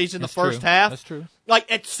 57 plays in the first half, that's true.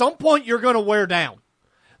 Like, at some point, you're going to wear down.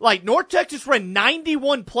 Like, North Texas ran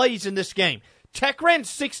 91 plays in this game. Tech ran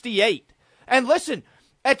 68. And listen,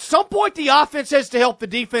 at some point, the offense has to help the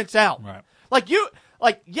defense out. Right. Like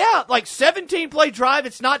 17-play drive,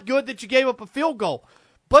 it's not good that you gave up a field goal.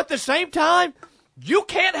 But at the same time, you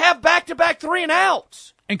can't have back-to-back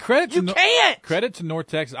 3-and-outs. And credit to North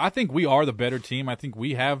Texas. I think we are the better team. I think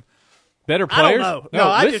we have better players. I don't know.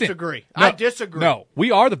 I disagree. I disagree. No,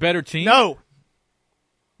 we are the better team.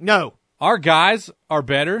 No. Our guys are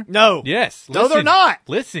better. No. Yes. No, they're not.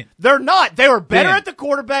 Listen. They're not. They were better at the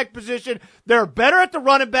quarterback position. They're better at the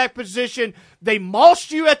running back position. They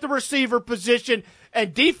mossed you at the receiver position.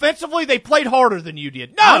 And defensively, they played harder than you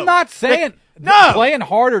did. No. I'm not saying playing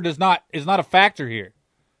harder is not a factor here.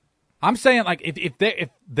 I'm saying, like, if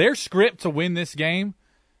their script to win this game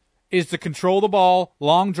is to control the ball,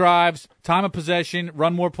 long drives, time of possession,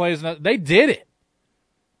 run more plays, they did it.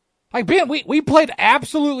 Like, Ben, we played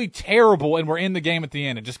absolutely terrible, and we're in the game at the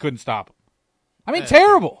end and just couldn't stop them. I mean,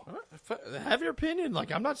 terrible. Have your opinion. Like,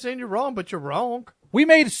 I'm not saying you're wrong, but you're wrong. We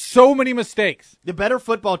made so many mistakes. The better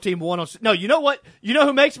football team won on. No, you know what? You know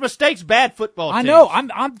who makes mistakes? Bad football teams. I know.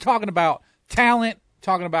 I'm talking about talent,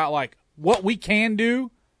 talking about, like, what we can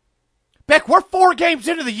do. Beck, we're 4 games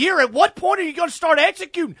into the year. At what point are you going to start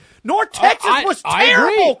executing? North Texas was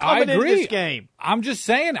terrible coming into this game. I'm just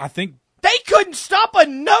saying, I think they couldn't stop a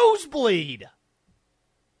nosebleed.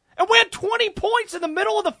 And we had 20 points in the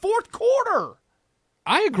middle of the fourth quarter.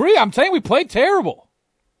 I agree. I'm saying we played terrible.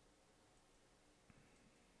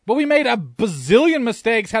 But we made a bazillion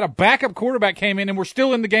mistakes, had a backup quarterback came in, and we're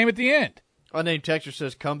still in the game at the end. Unnamed texter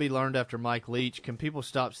says, Cumbie learned after Mike Leach. Can people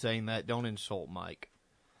stop saying that? Don't insult Mike.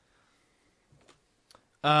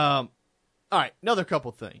 All right, another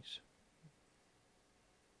couple things.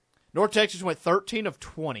 North Texas went 13 of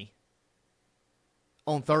 20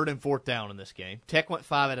 on 3rd and 4th down in this game. Tech went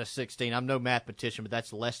 5 out of 16. I'm no mathematician, but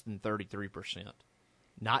that's less than 33%.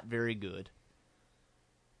 Not very good.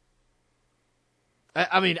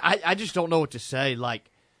 I mean, I just don't know what to say.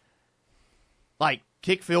 Like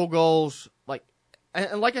kick field goals.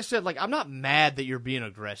 And like I said, I'm not mad that you're being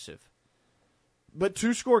aggressive. But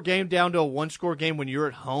 2-score game down to a 1-score game when you're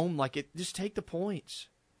at home, just take the points.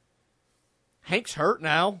 Hank's hurt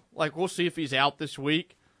now. We'll see if he's out this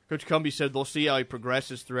week. Coach Cumbie said they'll see how he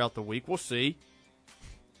progresses throughout the week. We'll see.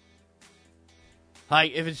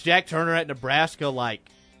 If it's Jack Turner at Nebraska,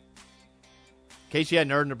 Casey had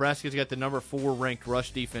nerd, Nebraska's got the number 4 ranked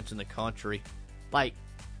rush defense in the country.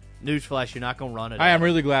 Newsflash, you're not going to run it. I am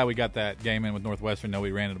really glad we got that game in with Northwestern. No,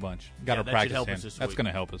 we ran it a bunch. Got our practice in. That's going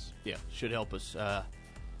to help us. Yeah, should help us.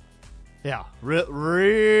 Yeah,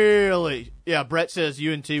 really. Yeah, Brett says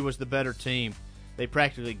UNT was the better team. They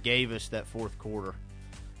practically gave us that fourth quarter.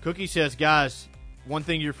 Cookie says, guys, one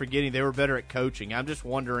thing you're forgetting, they were better at coaching. I'm just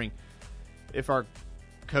wondering if our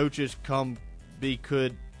coaches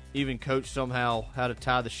could even coach somehow how to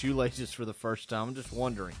tie the shoelaces for the first time. I'm just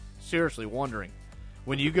wondering. Seriously wondering.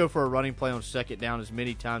 When you go for a running play on 2nd down as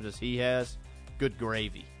many times as he has, good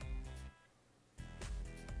gravy.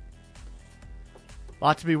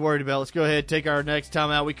 Lot to be worried about. Let's go ahead and take our next time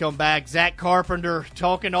out. We come back. Zack Carpenter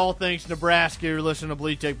talking all things Nebraska. You're listening to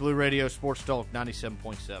Bleed Tech Blue Radio Sports Talk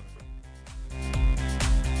 97.7.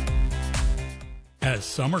 As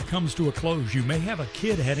summer comes to a close, you may have a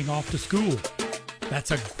kid heading off to school. That's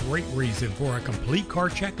a great reason for a complete car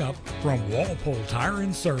checkup from Walpole Tire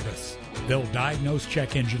and Service. They'll diagnose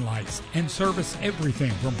check engine lights and service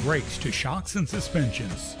everything from brakes to shocks and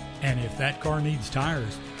suspensions. And if that car needs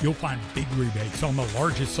tires, you'll find big rebates on the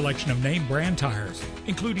largest selection of name brand tires,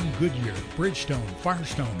 including Goodyear, Bridgestone,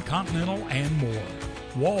 Firestone, Continental, and more.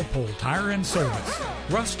 Walpole Tire and Service,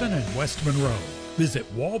 Ruston and West Monroe. Visit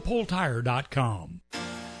walpoletire.com.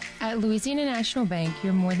 At Louisiana National Bank,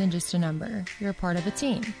 you're more than just a number. You're a part of a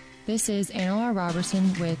team. This is Anna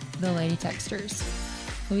Robertson with the Lady Texters.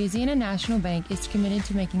 Louisiana National Bank is committed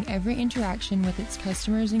to making every interaction with its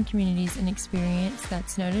customers and communities an experience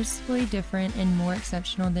that's noticeably different and more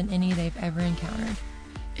exceptional than any they've ever encountered.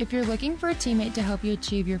 If you're looking for a teammate to help you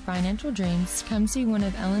achieve your financial dreams, come see one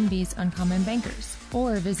of LNB's Uncommon Bankers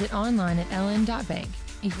or visit online at ln.bank.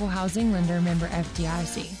 Equal Housing Lender, member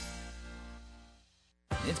FDIC.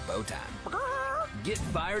 It's bow time. Get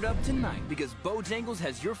fired up tonight because Bojangles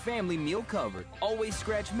has your family meal covered. Always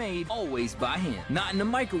scratch made, always by hand. Not in a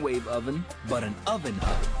microwave oven, but an oven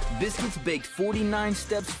oven. Biscuits baked 49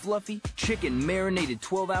 steps fluffy, chicken marinated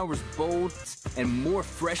 12 hours bold, and more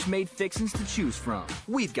fresh made fixings to choose from.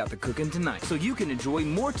 We've got the cooking tonight so you can enjoy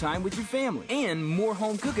more time with your family and more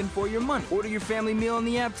home cooking for your money. Order your family meal on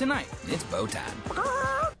the app tonight. It's bow time.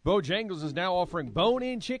 Bojangles is now offering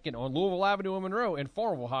bone-in chicken on Louisville Avenue in Monroe and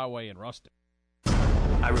Farmville Highway in Ruston.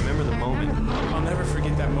 I remember the moment. I'll never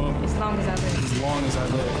forget that moment. As long as I live. As long as I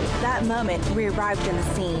live. That moment, we arrived in the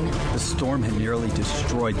scene. The storm had nearly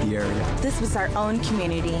destroyed the area. This was our own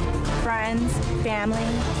community. Friends, family,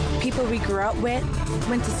 people we grew up with,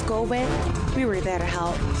 went to school with. We were there to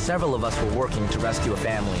help. Several of us were working to rescue a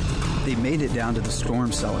family. They made it down to the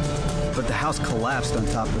storm cellar, but the house collapsed on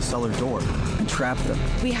top of the cellar door and trapped them.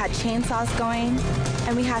 We had chainsaws going,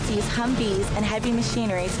 and we had to use Humvees and heavy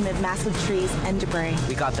machinery to move massive trees and debris.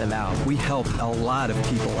 We got them out. We helped a lot of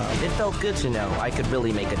people out. It felt good to know I could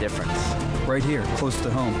really make a difference. Right here, close to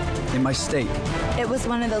home, in my state. It was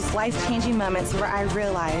one of those life-changing moments where I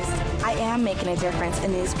realized I am making a difference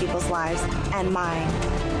in these people's lives and mine.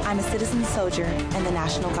 I'm a citizen soldier in the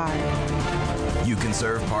National Guard. You can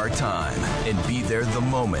serve part-time and be there the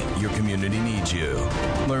moment your community needs you.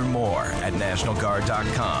 Learn more at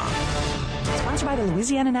NationalGuard.com. Sponsored by the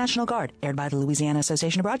Louisiana National Guard. Aired by the Louisiana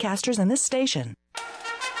Association of Broadcasters and this station.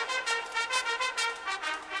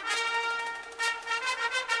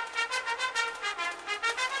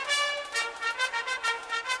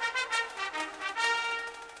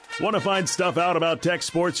 Want to find stuff out about tech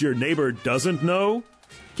sports your neighbor doesn't know?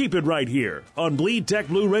 Keep it right here on Bleed Tech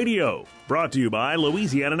Blue Radio. Brought to you by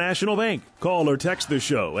Louisiana National Bank. Call or text the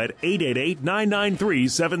show at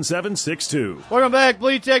 888-993-7762. Welcome back,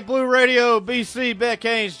 Bleed Tech Blue Radio. BC Beck,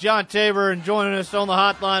 Haynes, John Tabor, and joining us on the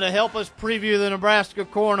hotline to help us preview the Nebraska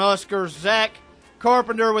Cornhuskers, Zack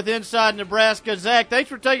Carpenter with Inside Nebraska. Zack,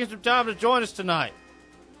 thanks for taking some time to join us tonight.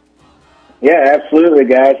 Yeah, absolutely,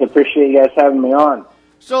 guys. I appreciate you guys having me on.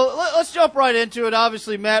 So let's jump right into it.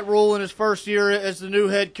 Obviously, Matt Rule in his first year as the new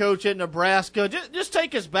head coach at Nebraska. Just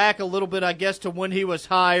take us back a little bit, I guess, to when he was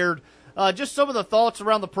hired. Just some of the thoughts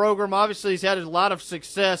around the program. Obviously, he's had a lot of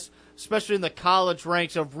success, especially in the college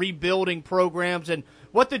ranks of rebuilding programs, and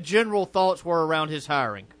what the general thoughts were around his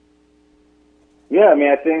hiring. Yeah, I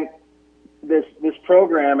mean, I think this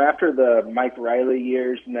program, after the Mike Riley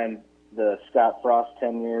years and then the Scott Frost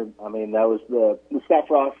tenure, I mean, that was the Scott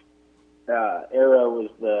Frost era was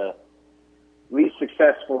the least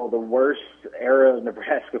successful, the worst era of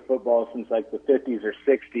Nebraska football since like the 50s or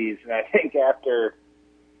 60s. And I think after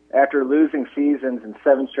losing seasons in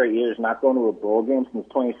 7 straight years, not going to a bowl game since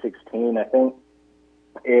 2016, I think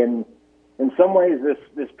in some ways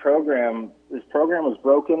this program was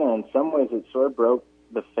broken, and in some ways it sort of broke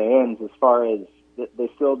the fans as far as they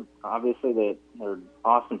still, obviously they're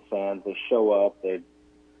awesome fans. They show up, they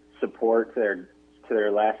support to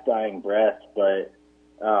their last dying breath, but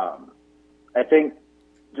I think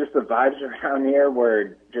just the vibes around here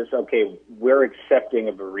were just, okay, we're accepting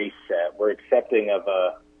of a reset. We're accepting of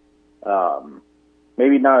a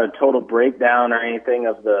maybe not a total breakdown or anything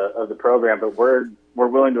of the program, but we're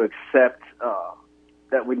willing to accept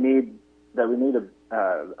that we need a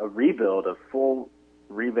rebuild, a full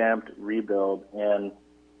revamped rebuild. And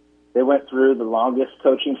they went through the longest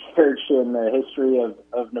coaching search in the history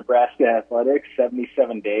of Nebraska athletics,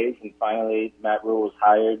 77 days, and finally Matt Rule was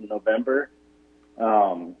hired in November.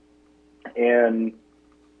 And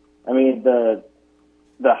I mean the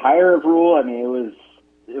hire of Rule, I mean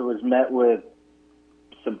it was met with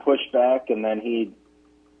some pushback, and then he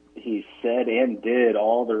said and did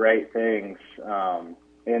all the right things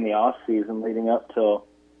in the off season leading up till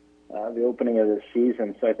the opening of the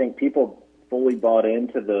season. So I think people fully bought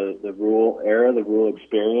into the Rule era, the Rule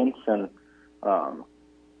experience, and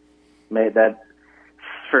made that,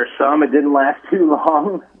 for some, it didn't last too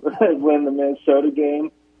long when the Minnesota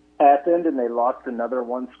game happened and they lost another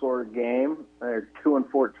one-score game. They're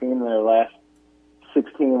 2-14 in their last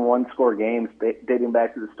 16 one-score games dating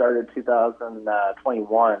back to the start of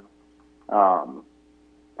 2021,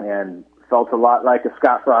 and felt a lot like a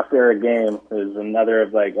Scott Frost era game. It was another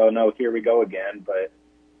of like, oh no, here we go again, but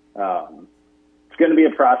it's going to be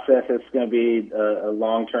a process. It's going to be a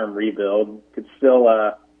long-term rebuild. Could still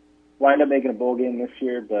wind up making a bowl game this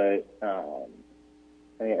year, but I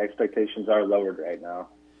think expectations are lowered right now.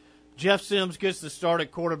 Jeff Sims gets the start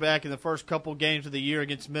at quarterback in the first couple games of the year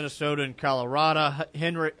against Minnesota and Colorado.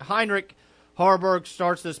 Heinrich Harburg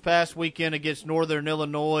starts this past weekend against Northern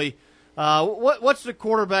Illinois. What's the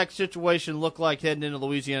quarterback situation look like heading into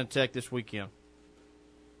Louisiana Tech this weekend?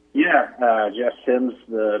 Yeah, Jeff Sims,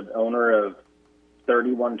 the owner of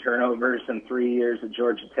 31 turnovers in 3 years at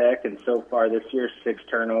Georgia Tech, and so far this year, 6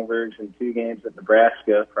 turnovers in 2 games at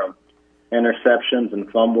Nebraska from interceptions and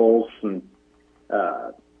fumbles, and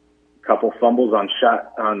a couple fumbles on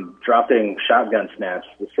dropping shotgun snaps,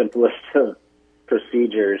 the simplest of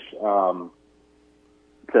procedures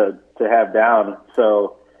to have down.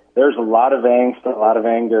 So there's a lot of angst, a lot of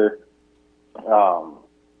anger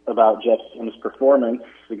about Jeff Sims' performance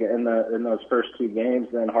in those first 2 games.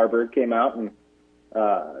 Then Harburg came out, and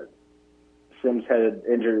Sims had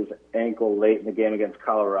injured his ankle late in the game against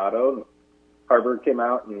Colorado. Harburg came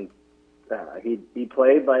out, and he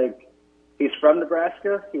played like he's from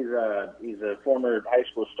Nebraska. He's a former high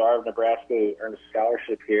school star of Nebraska who earned a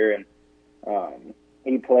scholarship here, and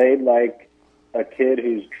he played like a kid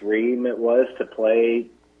whose dream it was to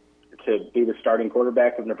be the starting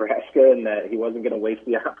quarterback of Nebraska, and that he wasn't going to waste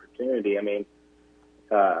the opportunity. I mean,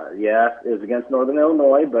 it was against Northern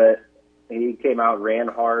Illinois, but he came out, ran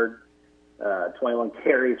hard, 21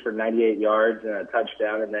 carries for 98 yards and a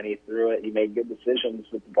touchdown, and then he threw it. He made good decisions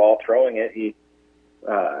with the ball, throwing it. He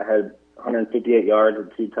had 158 yards and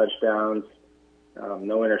 2 touchdowns,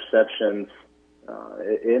 no interceptions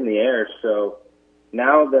in the air. So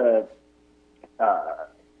now the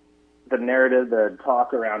narrative, the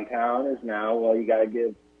talk around town is now, well, you got to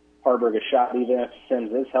give Harburg a shot, even if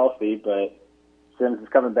Sims is healthy. But Sims is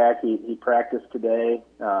coming back. He practiced today,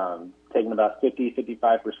 taking about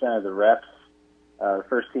 55% of the reps,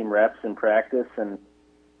 first team reps in practice, and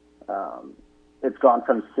it's gone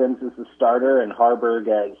from Sims as the starter and Harburg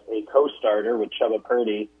as a co-starter with Chubba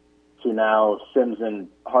Purdy to now Sims and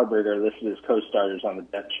Harburg are listed as co-starters on the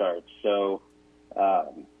depth chart. So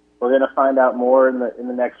we're going to find out more in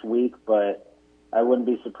the next week, but I wouldn't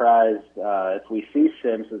be surprised if we see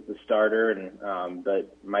Sims as the starter, and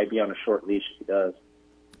but might be on a short leash if he does.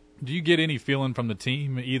 Do you get any feeling from the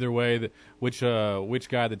team either way that which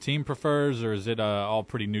guy the team prefers, or is it all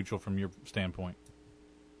pretty neutral from your standpoint?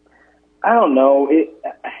 I don't know.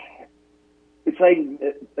 It's like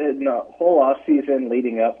the whole off season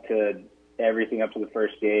leading up to everything up to the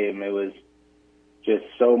first game. It was just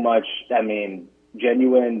so much. I mean,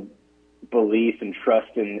 genuine belief and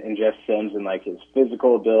trust in Jeff Sims and like his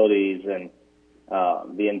physical abilities and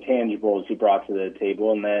the intangibles he brought to the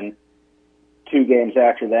table. And then 2 games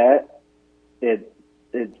after that,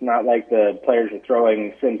 it's not like the players are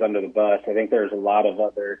throwing Sims under the bus. I think there's a lot of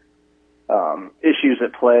other issues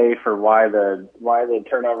at play for why the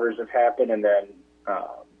turnovers have happened, and then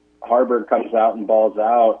Harburg comes out and balls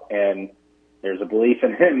out, and there's a belief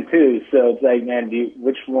in him too. So it's like, man,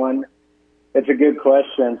 which one? It's a good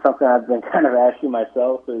question. Something I've been kind of asking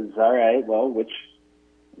myself is, all right, well, which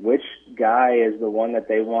guy is the one that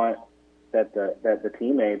they want, that the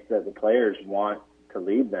teammates, that the players want to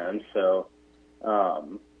lead them? So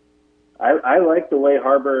I like the way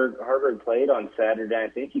Harburg played on Saturday. I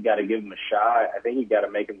think you got to give him a shot. I think you got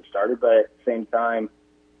to make him the starter, but at the same time,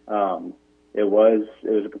 it was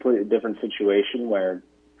a completely different situation where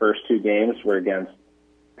first 2 games were against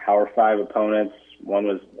Power 5 opponents. One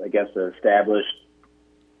was against the established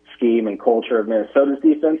scheme and culture of Minnesota's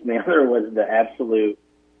defense, and the other was the absolute,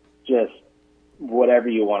 just whatever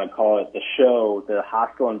you want to call it, the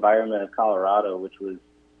hostile environment of Colorado, which was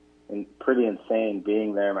pretty insane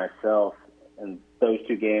being there myself. And those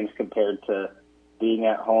 2 games compared to being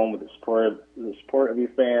at home with the support of your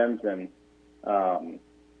fans and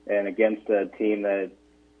against a team that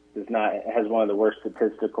has one of the worst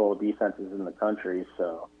statistical defenses in the country.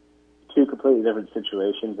 So 2 completely different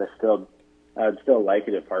situations. I would still like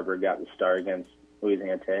it if Harburg got the start against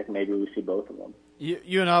Louisiana Tech. Maybe we see both of them.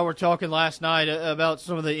 You and I were talking last night about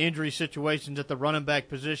some of the injury situations at the running back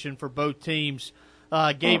position for both teams.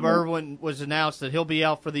 Gabe Irwin was announced that he'll be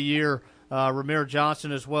out for the year. Ramir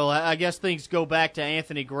Johnson as well. I guess things go back to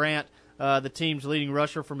Anthony Grant, the team's leading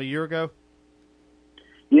rusher from a year ago.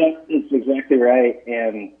 Yeah, it's exactly right.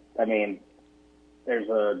 And I mean,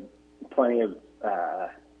 there's plenty of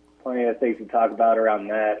things to talk about around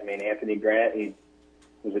that. I mean, Anthony Grant, he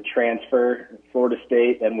was a transfer at Florida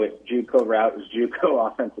State, and with JUCO route was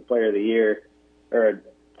JUCO Offensive Player of the Year, or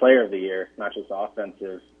Player of the Year, not just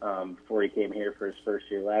offensive, before he came here for his first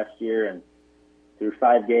year last year. And through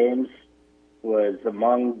 5 games, was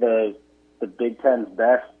among the Big Ten's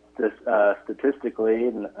best statistically.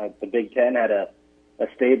 And the Big Ten had a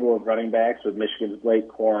stable of running backs with Michigan's Blake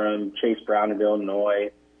Corum, Chase Brown at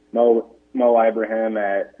Illinois, Mo Ibrahim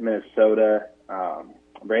at Minnesota,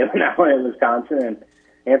 Braylon Allen at Wisconsin, and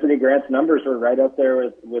Anthony Grant's numbers were right up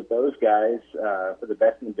there with those guys for the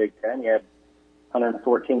best in the Big Ten. He had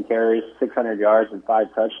 114 carries, 600 yards, and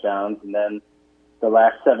 5 touchdowns. And then the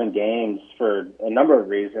last 7 games, for a number of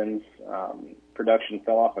reasons, production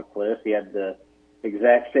fell off a cliff. He had the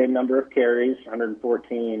exact same number of carries,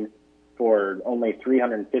 114, for only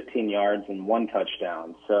 315 yards and 1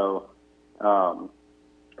 touchdown. So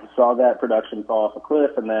saw that production fall off a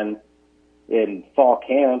cliff. And then in fall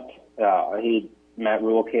camp, Matt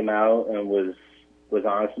Rule came out and was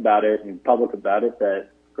honest about it and public about it, that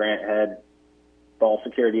Grant had ball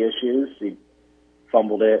security issues. He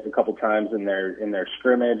fumbled it a couple times in their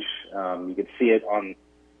scrimmage. You could see it on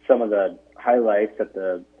some of the highlights that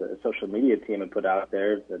the social media team had put out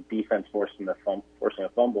there. The defense forcing a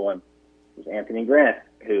fumble, and it was Anthony Grant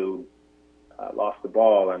who lost the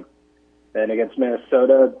ball. And then against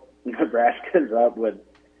Minnesota, Nebraska's up with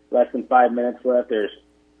less than 5 minutes left. Less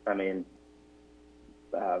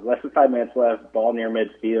than 5 minutes left, ball near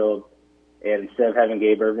midfield, and instead of having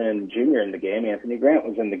Gabe Irvin Jr. in the game, Anthony Grant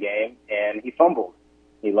was in the game, and he fumbled.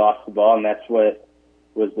 He lost the ball, and that's what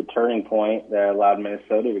was the turning point that allowed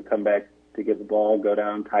Minnesota to come back to get the ball, go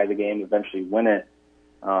down, tie the game, eventually win it.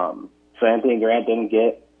 So Anthony Grant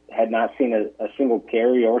had not seen a single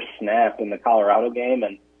carry or snap in the Colorado game,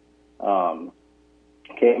 and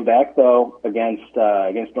came back though against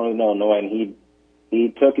Northern Illinois, and he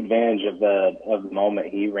took advantage of the moment.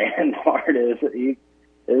 He ran hard.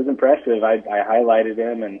 It was impressive. I highlighted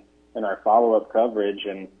him in our follow-up coverage,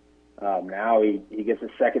 and now he gets a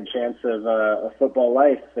second chance of a football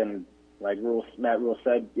life. And like Matt Rule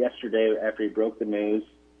said yesterday after he broke the news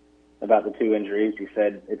about the 2 injuries, he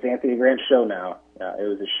said, it's Anthony Grant's show now. It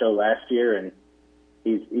was his show last year, and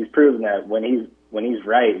he's proven that when he's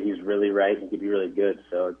right, he's really right and he can be really good.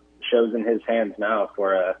 So it shows in his hands now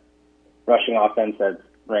for a rushing offense that's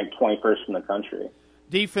ranked 21st in the country.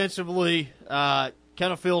 Defensively, kind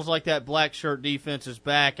of feels like that black shirt defense is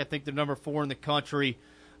back. I think they're number 4 in the country.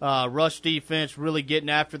 Rush defense really getting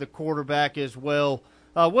after the quarterback as well.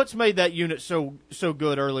 What's made that unit so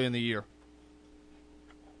good early in the year?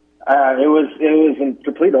 It was a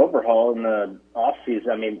complete overhaul in the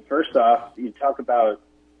offseason. I mean, first off, you talk about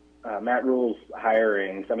Matt Rule's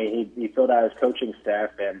hirings. I mean, he filled out his coaching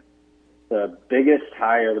staff, and the biggest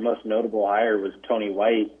hire, the most notable hire, was Tony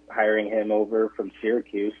White, hiring him over from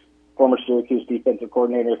Syracuse, former Syracuse defensive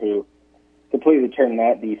coordinator who completely turned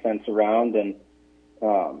that defense around. And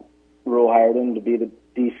Rule hired him to be the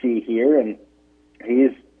DC here, and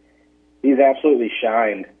he's absolutely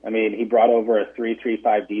shined. I mean, he brought over a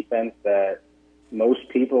 3-3-5 defense that most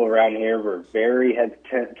people around here were very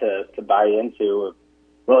hesitant to buy into.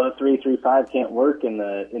 Well, the 3-3-5 can't work in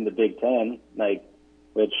the Big Ten,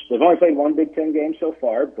 which they've only played one Big Ten game so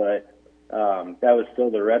far, but that was still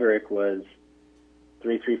the rhetoric was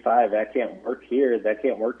 3-3-5. That can't work here. That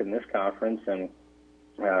can't work in this conference. And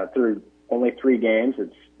through only 3 games,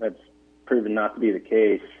 that's proven not to be the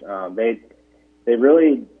case. They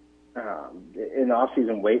really in the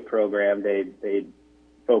off-season weight program, they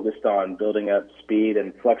focused on building up speed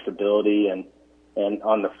and flexibility, and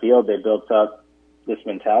on the field they built up this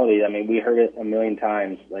mentality. I mean, we heard it a million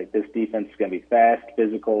times, like this defense is going to be fast,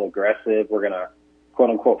 physical, aggressive. We're going to,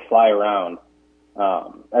 quote-unquote, fly around.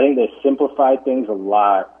 I think they simplified things a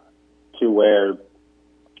lot to where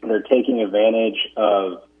they're taking advantage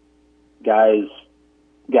of guys'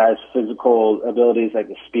 physical abilities, like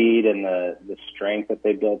the speed and the strength that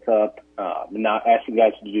they built up, not asking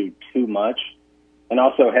guys to do too much, and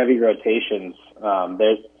also heavy rotations.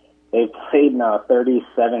 They've played now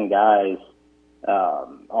 37 guys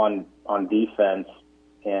on defense,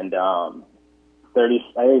 and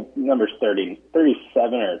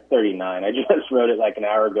 37 or 39. I just wrote it like an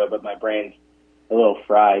hour ago, but my brain's a little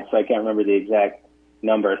fried, so I can't remember the exact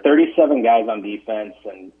number. 37 guys on defense,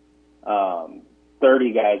 and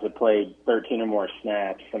 30 guys have played 13 or more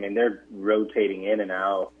snaps. I mean, they're rotating in and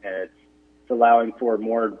out, and it's allowing for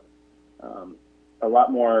a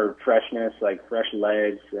lot more freshness, like fresh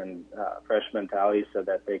legs and fresh mentality, so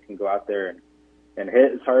that they can go out there and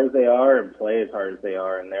hit as hard as they are and play as hard as they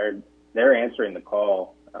are, and they're answering the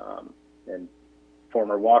call. And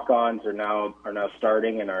former walk-ons are now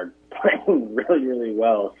starting and are playing really, really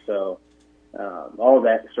well. So all of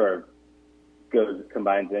that sort of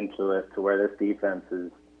combines into it to where this defense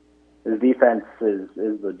is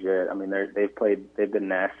legit. I mean, they've been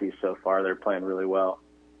nasty so far. They're playing really well.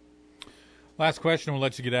 Last question, we'll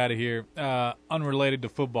let you get out of here. Unrelated to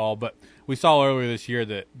football, but we saw earlier this year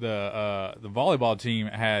that the volleyball team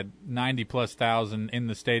had 90+ thousand in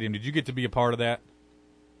the stadium. Did you get to be a part of that?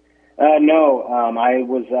 No, I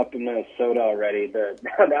was up in Minnesota already. That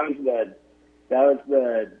was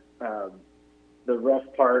the rough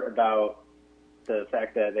part about the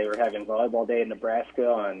fact that they were having volleyball day in Nebraska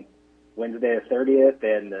on Wednesday the 30th,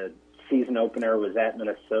 and the season opener was at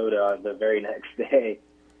Minnesota the very next day.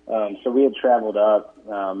 So we had traveled up,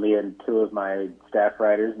 me and 2 of my staff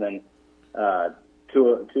writers, and then two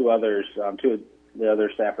of the other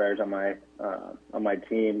staff writers on my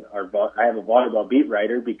team. I have a volleyball beat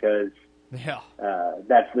writer because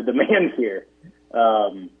that's the demand here.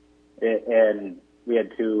 And we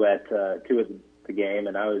had 2 at the game,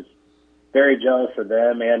 and I was very jealous of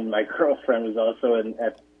them. And my girlfriend was also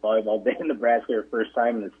at volleyball day in Nebraska, her first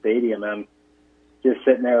time in the stadium. I'm just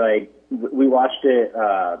sitting there like, we watched it.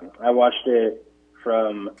 I watched it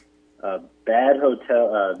from a bad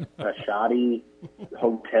hotel, a shoddy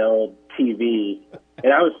hotel TV,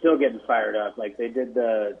 and I was still getting fired up. Like they did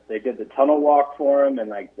the tunnel walk for him, and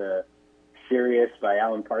like the Sirius by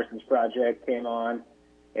Alan Parsons Project came on.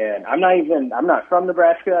 And I'm not from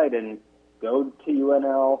Nebraska. I didn't go to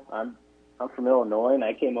UNL. I'm from Illinois, and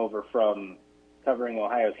I came over from covering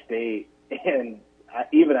Ohio State, and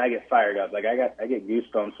I get fired up. Like I get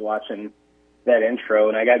goosebumps watching that intro,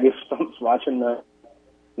 and I got goosebumps watching the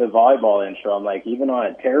volleyball intro. I'm like, even on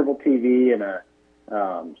a terrible TV and a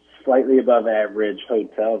slightly above average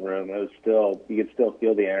hotel room, you could still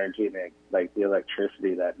feel the energy and the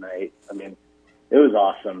electricity that night. I mean, it was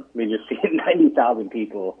awesome. I mean, just seeing 90,000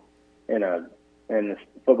 people in this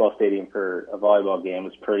football stadium for a volleyball game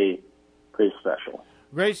was pretty special.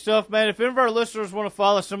 Great stuff, man. If any of our listeners want to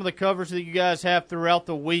follow some of the coverage that you guys have throughout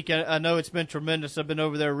the week, I know it's been tremendous. I've been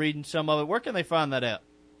over there reading some of it. Where can they find that at?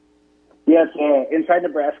 Yes,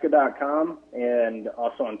 InsideNebraska.com, and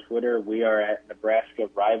also on Twitter, we are at Nebraska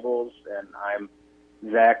Rivals, and I'm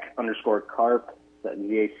Zack_Carp. That's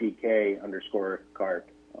ZACK_Carp.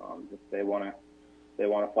 If they want to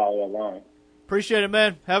follow along. Appreciate it,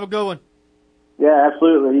 man. Have a good one. Yeah,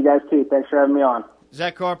 absolutely. You guys too. Thanks for having me on.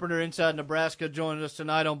 Zack Carpenter, Inside Nebraska, joining us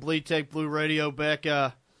tonight on Bleed Tech Blue Radio. Beck,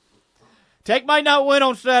 Tech might not win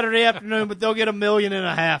on Saturday afternoon, but they'll get $1.5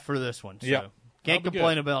 million for this one. So yeah, can't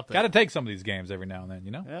complain about that. Got to take some of these games every now and then,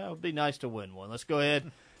 you know? Yeah, it would be nice to win one. Let's go ahead,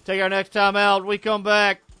 take our next time out. We come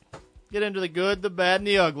back, get into the good, the bad, and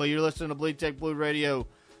the ugly. You're listening to Bleed Tech Blue Radio,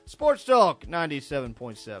 Sports Talk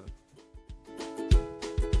 97.7.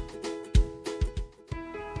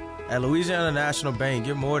 At Louisiana National Bank,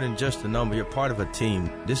 you're more than just a number. You're part of a team.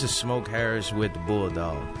 This is Smoke Harris with the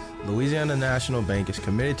Bulldogs. Louisiana National Bank is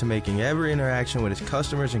committed to making every interaction with its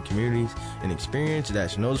customers and communities an experience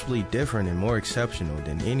that's noticeably different and more exceptional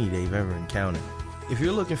than any they've ever encountered. If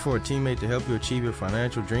you're looking for a teammate to help you achieve your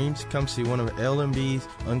financial dreams, come see one of LNB's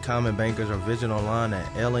Uncommon Bankers or visit online at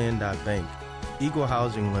ln.bank. Equal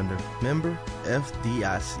housing lender. Member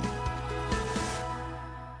FDIC.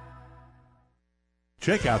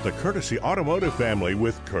 Check out the Courtesy Automotive family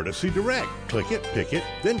with Courtesy Direct. Click it, pick it,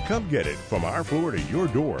 then come get it from our floor to your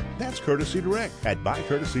door. That's Courtesy Direct at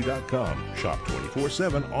buycourtesy.com. Shop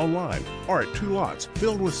 24/7 online or at 2 lots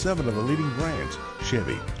filled with 7 of the leading brands: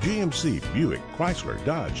 Chevy, GMC, Buick, Chrysler,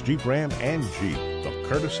 Dodge, Jeep Ram, and Jeep. The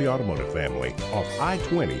Courtesy Automotive family off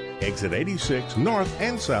I-20, exit 86, north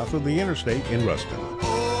and south of the interstate in Ruston.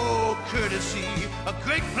 Oh, Courtesy, a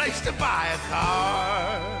great place to buy a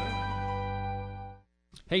car.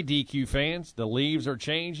 Hey, DQ fans, the leaves are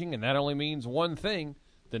changing, and that only means one thing.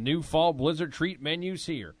 The new Fall Blizzard Treat menu's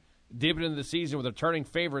here. Dip into the season with returning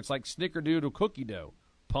favorites like Snickerdoodle Cookie Dough,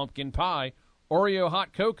 Pumpkin Pie, Oreo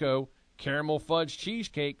Hot Cocoa, Caramel Fudge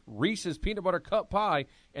Cheesecake, Reese's Peanut Butter Cup Pie,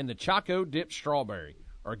 and the Choco Dipped Strawberry.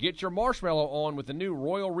 Or get your marshmallow on with the new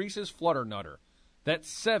Royal Reese's Flutter Nutter. That's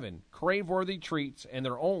 7 crave-worthy treats, and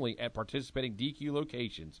they're only at participating DQ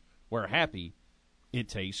locations, where happy, it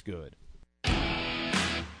tastes good.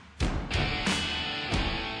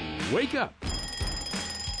 Wake up.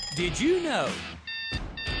 Did you know?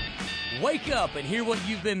 Wake up and hear what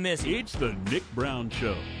you've been missing. It's the Nick Brown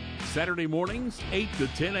Show. Saturday mornings, 8 to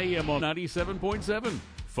 10 a.m. on 97.7.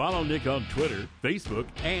 Follow Nick on Twitter, Facebook,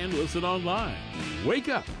 and listen online. Wake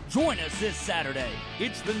up. Join us this Saturday.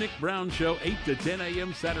 It's the Nick Brown Show, 8 to 10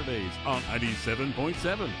 a.m. Saturdays on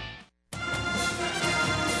 97.7.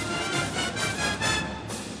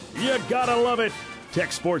 You gotta love it.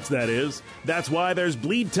 Tech sports, that is. That's why there's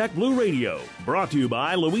Bleed Tech Blue Radio, brought to you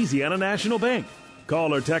by Louisiana National Bank.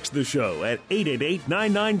 Call or text the show at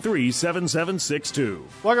 888-993-7762.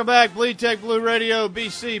 Welcome back, Bleed Tech Blue Radio,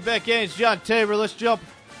 BC Beck, John Tabor. Let's jump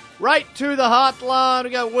right to the hotline.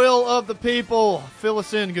 We got Will of the People. Fill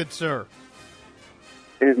us in, good sir.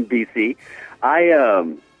 In BC,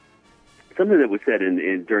 something that was said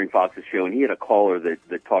during Fox's show, and he had a caller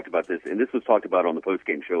that talked about this, and this was talked about on the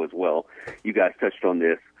postgame show as well. You guys touched on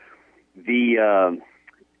this. Maybe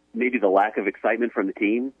the lack of excitement from the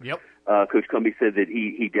team. Yep. Coach Cumbie said that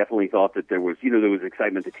he definitely thought that there was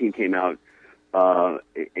excitement. The team came out, and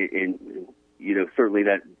certainly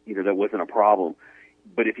that wasn't a problem.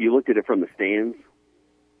 But if you looked at it from the stands,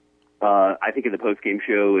 I think in the postgame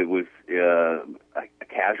show it was a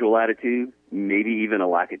casual attitude, maybe even a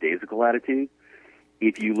lackadaisical attitude.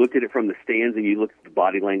 If you looked at it from the stands and you looked at the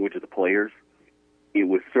body language of the players, it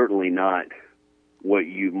was certainly not what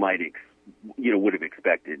you might would have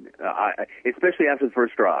expected. Especially after the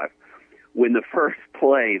first drive, when the first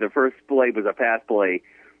play was a pass play,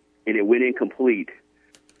 and it went incomplete.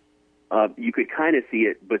 You could kind of see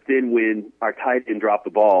it, but then when our tight end dropped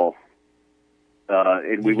the ball,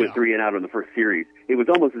 and we went 3 and out on the first series, it was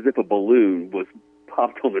almost as if a balloon was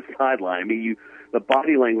popped on the sideline. I mean, the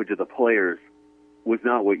body language of the players was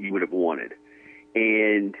not what you would have wanted,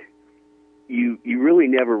 and you really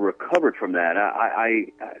never recovered from that. I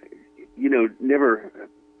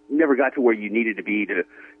never got to where you needed to be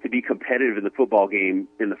competitive in the football game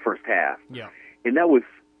in the first half. Yeah, and that was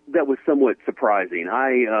somewhat surprising.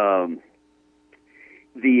 I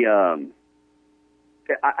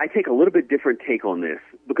take a little bit different take on this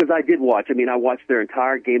because I did watch. I mean, I watched their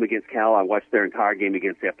entire game against Cal. I watched their entire game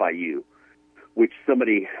against FIU, which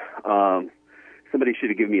somebody should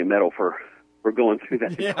have given me a medal for going through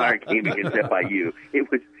that entire game against FIU.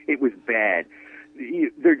 It was bad.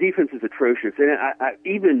 Their defense is atrocious, and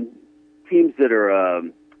even teams that are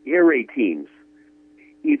air raid teams,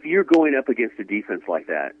 if you're going up against a defense like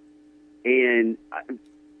that, and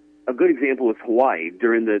a good example is Hawaii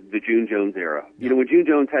during the June Jones era. You know, when June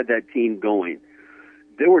Jones had that team going,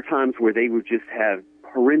 there were times where they would just have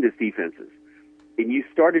horrendous defenses. And you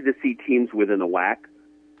started to see teams within the WAC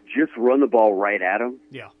just run the ball right at them.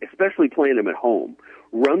 Yeah. Especially playing them at home.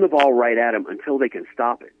 Run the ball right at them until they can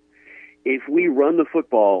stop it. If we run the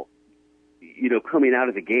football, coming out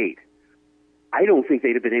of the gate, I don't think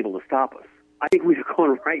they'd have been able to stop us. I think we'd have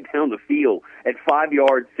gone right down the field at 5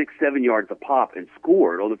 yards, 6, 7 yards a pop and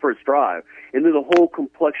scored on the first drive. And then the whole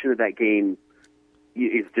complexion of that game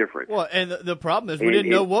is different. Well, and the problem is we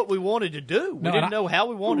didn't know what we wanted to do. We didn't know how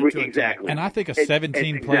we wanted to attack. And I think a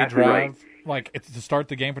 17-play drive, it's to start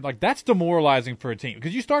the game, that's demoralizing for a team.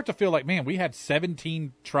 Because you start to feel like, man, we had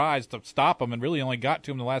 17 tries to stop them and really only got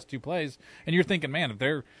to them the last 2 plays. And you're thinking, man,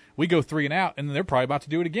 if we go 3 and out, and then they're probably about to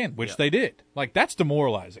do it again, which they did. That's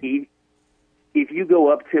demoralizing. If you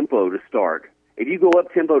go up-tempo to start,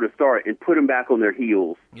 and put them back on their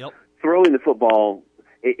heels, throwing the football,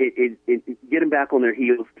 get them back on their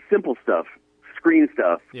heels, simple stuff, screen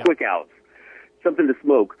stuff, quick outs, something to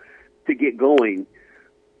smoke to get going,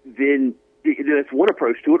 then that's one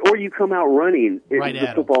approach to it. Or you come out running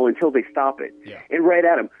the football until they stop it, and right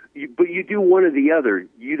at them. But you do one or the other.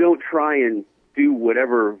 You don't try and do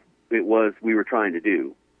whatever it was we were trying to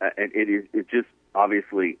do. It's just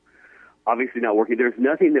obviously not working. There's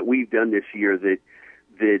nothing that we've done this year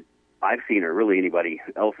that I've seen, or really anybody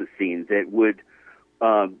else has seen, that would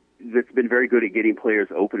that's been very good at getting players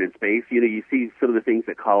open in space. You see some of the things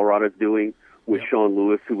that Colorado's doing with Sean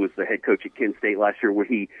Lewis, who was the head coach at Kent State last year, where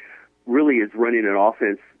he really is running an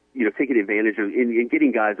offense, taking advantage of in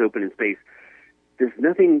getting guys open in space. There's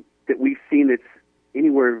nothing that we've seen that's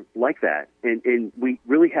anywhere like that, and we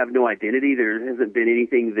really have no identity. There hasn't been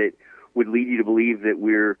anything that would lead you to believe that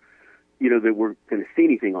we're going to see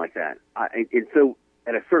anything like that. And so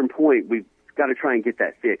at a certain point, we've got to try and get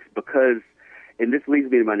that fixed, because, and this leads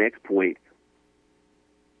me to my next point,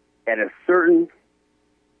 at a certain,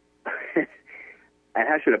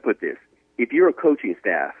 how should I put this? If you're a coaching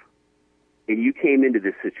staff and you came into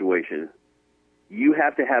this situation, you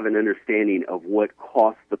have to have an understanding of what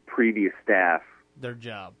cost the previous staff their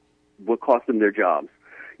job. What cost them their jobs.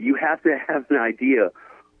 You have to have an idea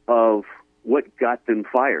of what got them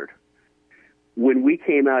fired. When we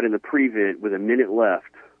came out in the prevent with a minute left,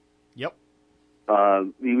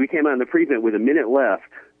 we came out in the prevent with a minute left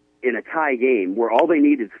in a tie game where all they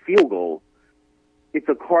need is a field goal. It's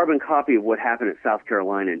a carbon copy of what happened at South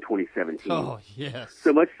Carolina in 2017. Oh, yes.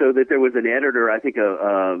 So much so that there was an editor, I think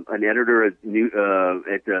an editor at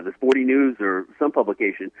the Sporting News or some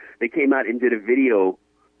publication, they came out and did a video,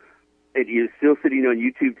 and it's still sitting on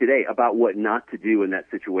YouTube today, about what not to do in that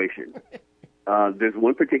situation. There's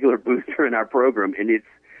one particular booster in our program, and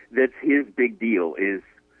that's his big deal is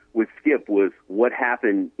with Skip was what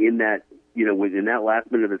happened in that, within that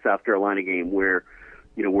last minute of the South Carolina game where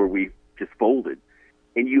we just folded.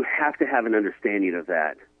 And you have to have an understanding of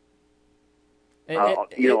that.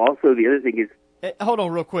 Also, the other thing is... hold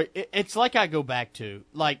on real quick. It's like I go back to,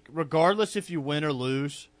 regardless if you win or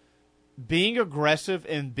lose, being aggressive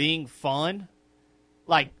and being fun,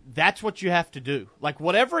 that's what you have to do.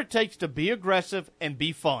 Whatever it takes to be aggressive and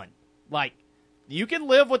be fun. You can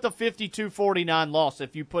live with a 52-49 loss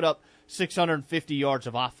if you put up 650 yards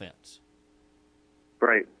of offense.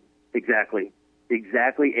 Right. Exactly.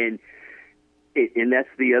 And that's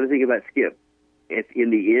the other thing about Skip. In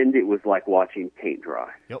the end, it was like watching paint dry.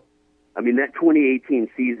 Yep. I mean, that 2018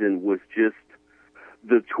 season was just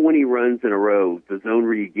the 20 runs in a row, the zone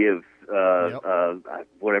read gives,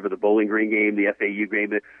 whatever, the Bowling Green game, the FAU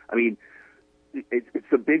game. I mean,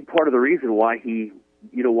 it's a big part of the reason why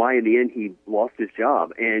why in the end he lost his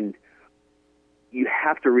job. And you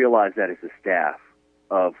have to realize that as a staff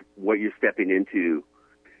of what you're stepping into,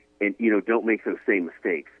 and, don't make those same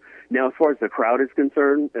mistakes. Now, as far as the crowd is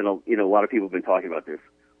concerned, and a lot of people have been talking about this,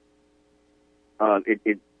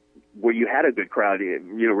 where you had a good crowd,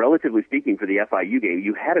 relatively speaking, for the FIU game,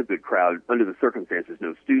 you had a good crowd under the circumstances,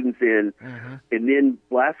 no students in, and then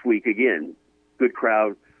last week again, good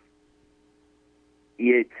crowd.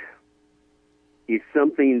 It is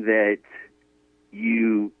something that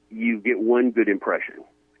you get one good impression,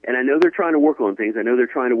 and I know they're trying to work on things. I know they're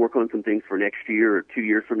trying to work on some things for next year or 2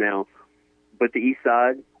 years from now, but the East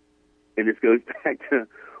Side. And this goes back to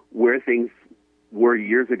where things were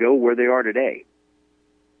years ago, where they are today.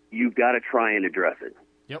 You've got to try and address it.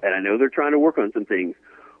 Yep. And I know they're trying to work on some things,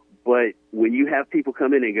 but when you have people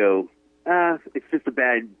come in and go, it's just a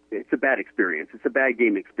bad experience. It's a bad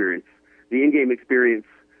game experience. The in-game experience,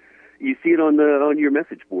 you see it on your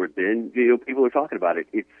message board. Then people are talking about it.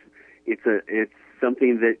 It's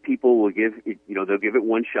something that people will give. They'll give it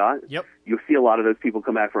one shot. Yep. You'll see a lot of those people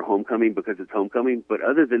come back for homecoming because it's homecoming. But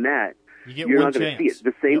other than that, you're not going to see it.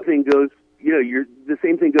 The same thing goes. The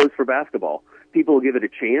same thing goes for basketball. People will give it a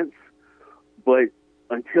chance, but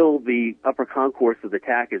until the upper concourse of the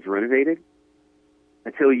TAC is renovated,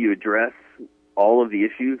 until you address all of the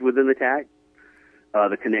issues within the TAC,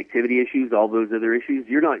 the connectivity issues, all those other issues,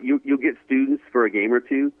 you'll get students for a game or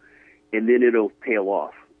two, and then it'll tail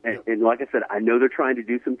off. And like I said, I know they're trying to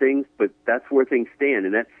do some things, but that's where things stand,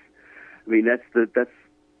 and that's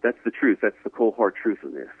the truth. That's the cold hard truth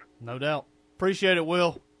in this. No doubt. Appreciate it,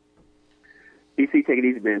 Will. BC, take it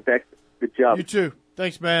easy, man. Thanks. Good job. You too.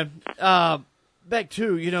 Thanks, man. Beck,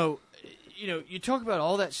 too, you talk about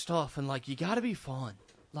all that stuff, and, like, you got to be fun.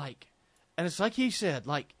 Like, and it's like he said,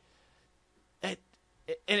 like, and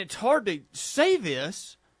it's hard to say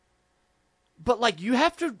this, but, like, you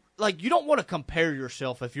have to, like, you don't want to compare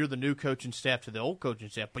yourself if you're the new coaching staff to the old coaching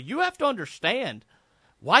staff, but you have to understand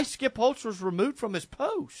why Skip Holtz was removed from his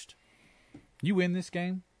post. You win this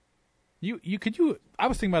game. I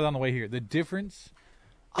was thinking about it on the way here. The difference.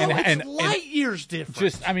 It's light years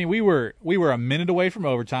different. We were a minute away from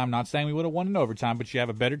overtime. Not saying we would have won in overtime, but you have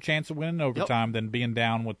a better chance of winning overtime than being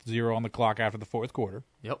down with 0 on the clock after the fourth quarter.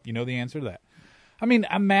 Yep. You know the answer to that. I mean,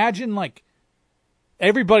 imagine, like,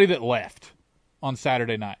 everybody that left on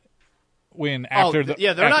Saturday night they're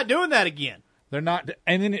not doing that again. They're not,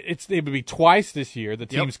 and then it would be twice this year. The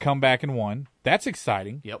teams come back and won. That's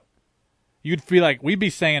exciting. Yep. You'd feel like we'd be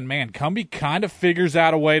saying, man, Cumbie kind of figures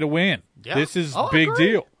out a way to win. Yeah. This is a big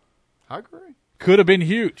deal. I agree. Could have been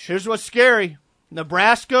huge. Here's what's scary.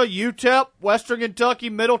 Nebraska, UTEP, Western Kentucky,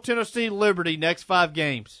 Middle Tennessee, Liberty, next 5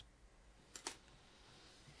 games.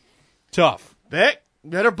 Tough. Beck,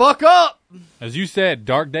 better buck up. As you said,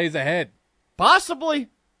 dark days ahead. Possibly.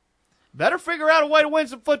 Better figure out a way to win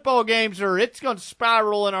some football games or it's going to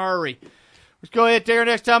spiral in a hurry. Let's go ahead, take our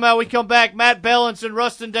next time out. We come back. Matt Belinson,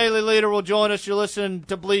 Ruston Daily Leader, will join us. You're listening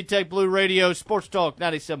to Bleed Tech Blue Radio, Sports Talk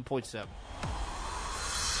 97.7.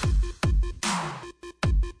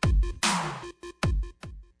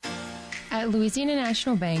 At Louisiana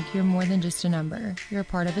National Bank, you're more than just a number. You're a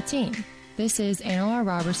part of a team. This is Anna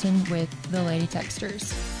Robertson with the Lady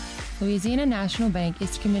Texters. Louisiana National Bank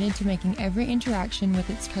is committed to making every interaction with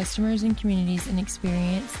its customers and communities an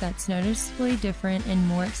experience that's noticeably different and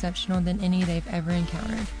more exceptional than any they've ever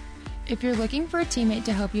encountered. If you're looking for a teammate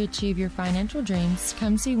to help you achieve your financial dreams,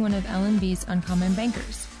 come see one of LNB's Uncommon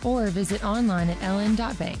Bankers or visit online at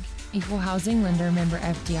ln.bank. Equal Housing Lender, member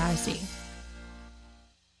FDIC.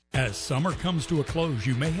 As summer comes to a close,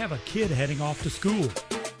 you may have a kid heading off to school.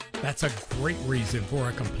 That's a great reason for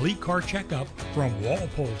a complete car checkup from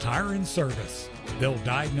Walpole Tire and Service. They'll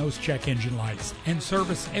diagnose check engine lights and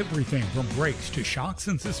service everything from brakes to shocks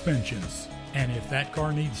and suspensions. And if that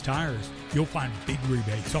car needs tires, you'll find big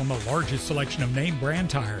rebates on the largest selection of name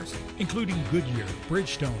brand tires, including Goodyear,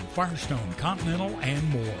 Bridgestone, Firestone, Continental, and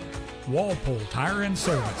more. Walpole Tire and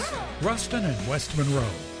Service, Ruston and West Monroe.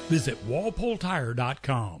 Visit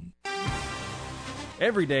walpoletire.com.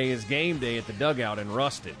 Every day is game day at the dugout in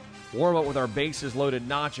Ruston. Warm up with our bases-loaded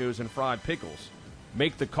nachos and fried pickles.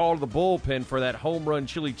 Make the call to the bullpen for that home run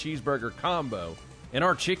chili cheeseburger combo. And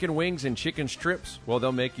our chicken wings and chicken strips, well,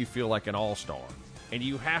 they'll make you feel like an all-star. And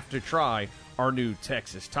you have to try our new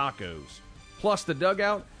Texas tacos. Plus, the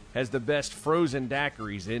dugout has the best frozen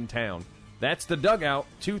daiquiris in town. That's the Dugout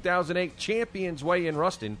 2008 Champions Way in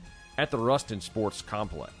Ruston at the Ruston Sports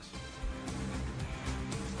Complex.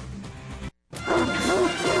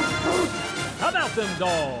 How about them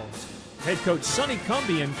Dogs? Head coach Sonny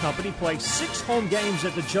Cumbie and company play 6 home games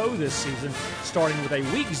at the Joe this season, starting with a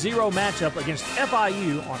Week 0 matchup against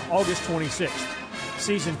FIU on August 26th.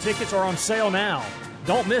 Season tickets are on sale now.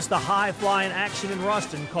 Don't miss the high-flying action in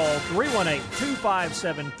Ruston. Call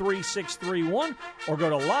 318-257-3631 or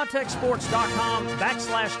go to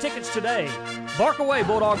latexsports.com/tickets today. Bark away,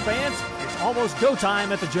 Bulldog fans. It's almost go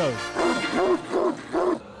time at the Joe.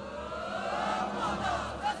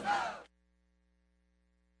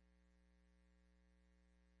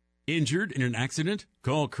 Injured in an accident?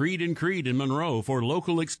 Call Creed & Creed in Monroe for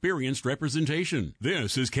local experienced representation.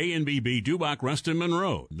 This is KNBB Dubach Ruston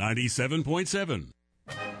Monroe, 97.7.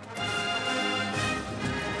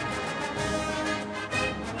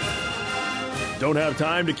 Don't have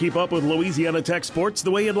time to keep up with Louisiana Tech sports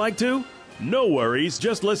the way you'd like to? No worries,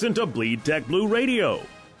 just listen to Bleed Tech Blue Radio.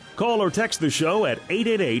 Call or text the show at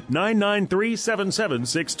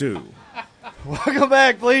 888-993-7762. Welcome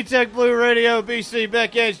back, Bleed Tech Blue Radio, BC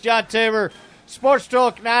Beck, John Tabor, Sports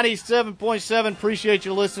Talk 97.7. Appreciate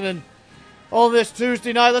you listening on this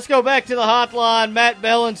Tuesday night. Let's go back to the hotline. Matt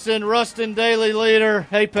Belinson, Ruston Daily Leader.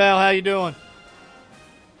 Hey, pal, how you doing?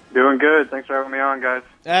 Doing good. Thanks for having me on, guys.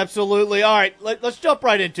 Absolutely. All right, let's jump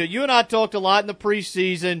right into it. You and I talked a lot in the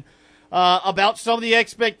preseason about some of the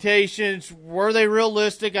expectations. Were they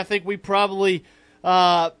realistic? I think we probably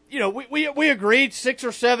We agreed 6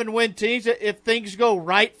 or 7 win teams. If things go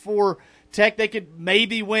right for Tech, they could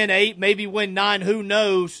maybe win 8, maybe win 9. Who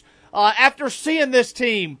knows? After seeing this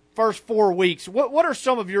team first 4 weeks, what are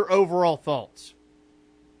some of your overall thoughts?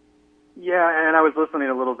 Yeah, and I was listening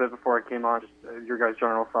a little bit before I came on, just your guys'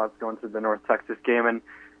 general thoughts going to the North Texas game. And,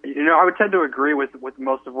 I would tend to agree with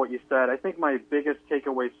most of what you said. I think my biggest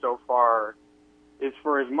takeaway so far is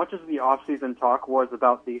for as much as the offseason talk was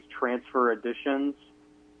about these transfer additions,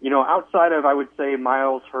 outside of, I would say,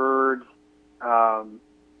 Miles Hurd, Jeslord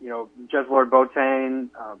Boateng,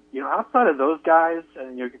 outside of those guys,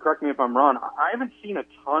 and you can correct me if I'm wrong, I haven't seen a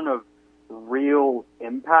ton of real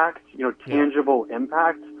impact, tangible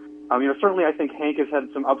impact. Certainly I think Hank has had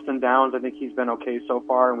some ups and downs. I think he's been okay so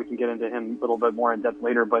far, and we can get into him a little bit more in depth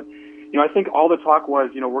later. But, I think all the talk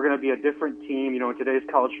was, we're going to be a different team. In today's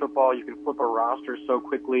college football, you can flip a roster so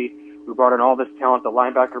quickly. We brought in all this talent, the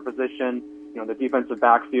linebacker position, the defensive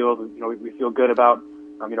backfield. We feel good about,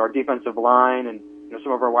 our defensive line and,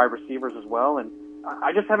 some of our wide receivers as well. And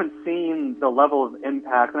I just haven't seen the level of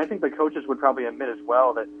impact. And I think the coaches would probably admit as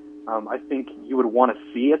well that I think you would want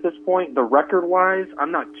to see at this point. The record-wise,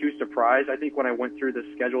 I'm not too surprised. I think when I went through the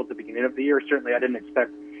schedule at the beginning of the year, certainly I didn't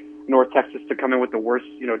expect North Texas to come in with the worst,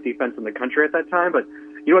 defense in the country at that time. But,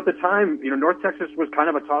 at the time, North Texas was kind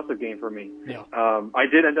of a toss-up game for me. Yeah. I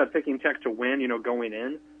did end up picking Tech to win, going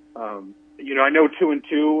in. I know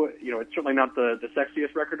 2-2, it's certainly not the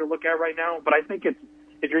sexiest record to look at right now, but I think if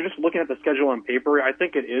you're just looking at the schedule on paper, I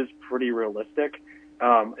think it is pretty realistic.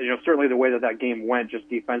 Certainly the way that game went just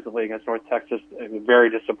defensively against North Texas, it was very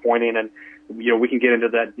disappointing, and, we can get into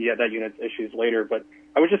that unit's issues later, but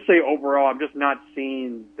I would just say overall, I'm just not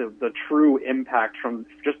seeing the true impact from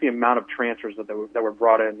just the amount of transfers that were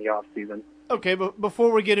brought in the offseason. Okay, but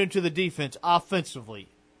before we get into the defense, offensively,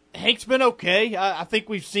 Hank's been okay. I think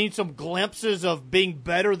we've seen some glimpses of being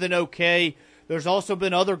better than okay. There's also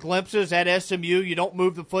been other glimpses at SMU. You don't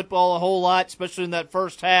move the football a whole lot, especially in that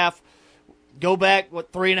first half. Go back,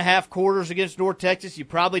 3.5 quarters against North Texas, you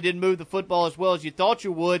probably didn't move the football as well as you thought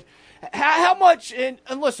you would. How much, and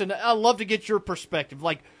listen, I'd love to get your perspective.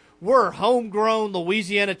 We're homegrown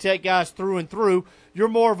Louisiana Tech guys through and through. You're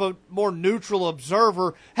more of a more neutral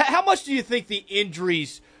observer. How much do you think the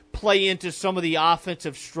injuries play into some of the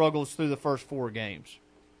offensive struggles through the first 4 games?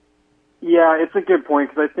 Yeah, it's a good point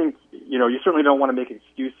because I think, you certainly don't want to make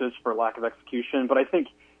excuses for lack of execution, but I think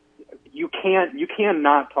you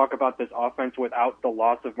cannot talk about this offense without the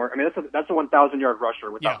loss of that's a 1,000-yard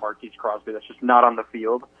rusher without Marquise Crosby. That's just not on the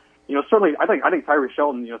field. Certainly I think Tyree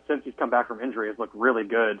Shelton, since he's come back from injury, has looked really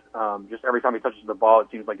good. Just every time he touches the ball, it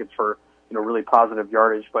seems like it's for, really positive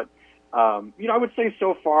yardage. But, I would say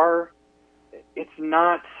so far, it's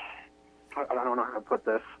not, I don't know how to put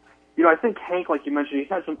this. I think Hank, like you mentioned, he's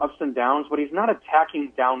had some ups and downs, but he's not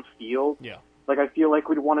attacking downfield. Yeah. I feel like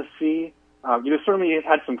we'd want to see. Certainly he's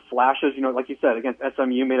had some flashes, like you said, against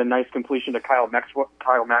SMU, made a nice completion to Kyle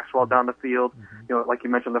Maxwell down the field. Mm-hmm. Like you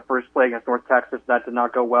mentioned, the first play against North Texas, that did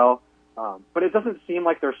not go well. But it doesn't seem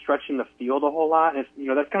like they're stretching the field a whole lot. And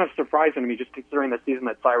that's kind of surprising to me, just considering the season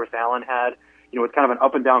that Cyrus Allen had, with kind of an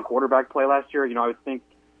up and down quarterback play last year. I would think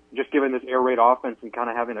just given this air raid offense and kind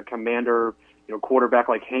of having a commander, quarterback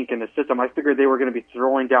like Hank in the system, I figured they were going to be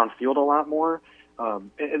throwing downfield a lot more.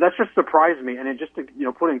 And that's just surprised me. And it just to,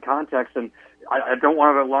 put in context, and I don't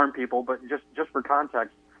want to alarm people, but just for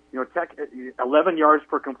context, Tech 11 yards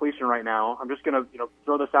per completion right now. I'm just going to,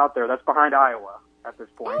 throw this out there. That's behind Iowa at this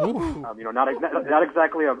point. Not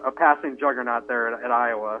exactly a passing juggernaut there at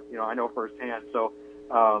Iowa. I know firsthand. So,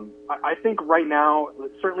 I think right now,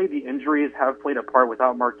 certainly the injuries have played a part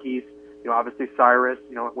without Marquise. Obviously Cyrus,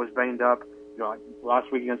 was banged up.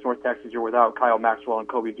 Last week against North Texas, you're without Kyle Maxwell and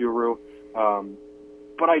Kobe Duru.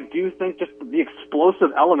 But I do think just the explosive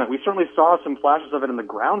element, we certainly saw some flashes of it in the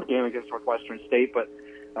ground game against Northwestern State, but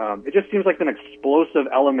it just seems like an explosive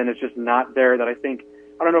element is just not there that I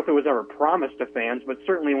don't know if it was ever promised to fans, but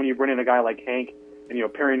certainly when you bring in a guy like Hank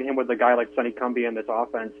and, pairing him with a guy like Sonny Cumbie in this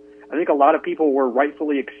offense, I think a lot of people were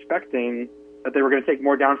rightfully expecting that they were going to take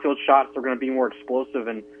more downfield shots, they're going to be more explosive,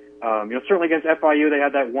 and certainly against FIU, they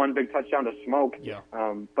had that one big touchdown to Smoke. Yeah.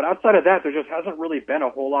 But outside of that, there just hasn't really been a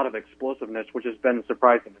whole lot of explosiveness, which has been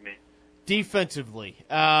surprising to me. Defensively,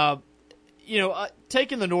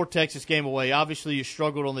 taking the North Texas game away, obviously you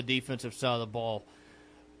struggled on the defensive side of the ball.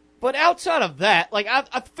 But outside of that,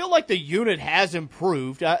 I feel like the unit has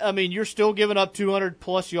improved. I mean, you're still giving up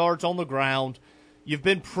 200-plus yards on the ground. You've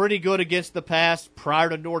been pretty good against the pass prior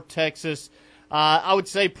to North Texas. I would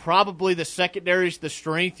say probably the secondary is the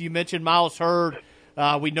strength. You mentioned Miles Hurd.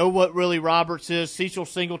 We know what Willie Roberts is. Cecil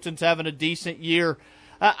Singleton's having a decent year.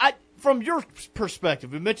 From your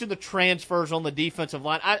perspective, we mentioned the transfers on the defensive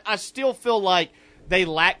line. I still feel like they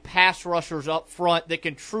lack pass rushers up front that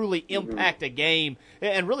can truly impact a game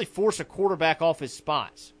and really force a quarterback off his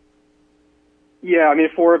spots. Yeah, I mean,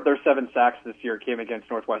 4 of their 7 sacks this year came against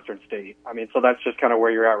Northwestern State. I mean, so that's just kind of where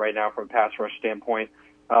you're at right now from a pass rush standpoint.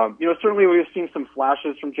 Certainly we've seen some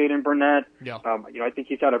flashes from Jaden Burnett. Yeah. I think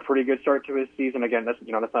he's had a pretty good start to his season. Again, that's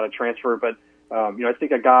not a transfer, but, I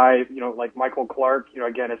think a guy, like Michael Clark,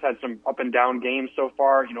 again, has had some up and down games so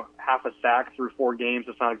far. Half a sack through 4 games.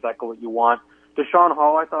 That's not exactly what you want. Deshaun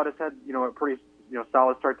Hall, I thought, has had, a pretty,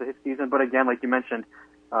 solid start to his season. But again, like you mentioned,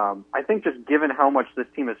 I think just given how much this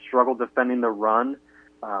team has struggled defending the run,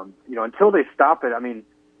 until they stop it, I mean,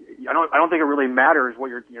 I don't think it really matters what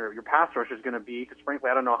your pass rush is going to be, because frankly,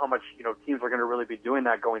 I don't know how much, teams are going to really be doing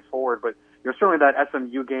that going forward. But, certainly that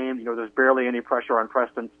SMU game, there's barely any pressure on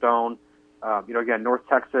Preston Stone. Again, North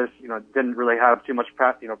Texas, didn't really have too much,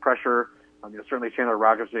 pressure. Certainly Chandler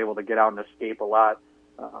Rogers was able to get out and escape a lot.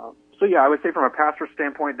 So yeah, I would say from a pass rush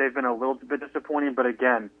standpoint, they've been a little bit disappointing. But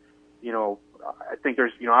again, I think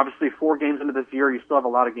there's, obviously 4 games into this year, you still have a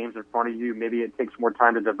lot of games in front of you. Maybe it takes more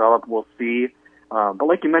time to develop. We'll see. But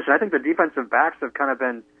like you mentioned, I think the defensive backs have kind of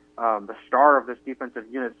been the star of this defensive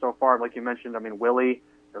unit so far. Like you mentioned, I mean, Willie,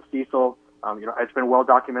 Cecil, it's been well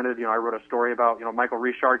documented. I wrote a story about, Michael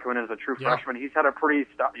Richard coming in as a true freshman. He's had a pretty,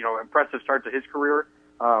 impressive start to his career.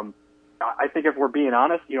 I think if we're being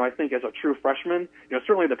honest, I think as a true freshman,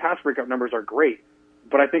 certainly the pass breakup numbers are great.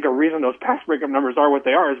 But I think a reason those pass breakup numbers are what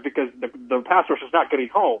they are is because the pass rush is not getting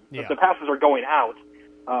home. Yeah. The passes are going out.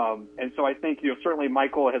 And so I think, certainly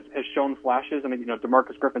Michael has shown flashes. I mean,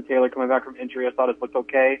 DeMarcus Griffin-Taylor coming back from injury, I thought it looked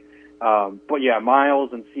okay. But yeah,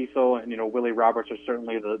 Miles and Cecil and, Willie Roberts are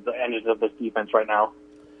certainly the engines of this defense right now.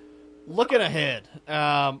 Looking ahead,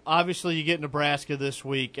 obviously you get Nebraska this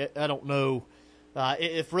week. I don't know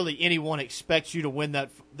if really anyone expects you to win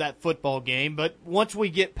that football game, but once we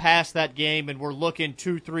get past that game and we're looking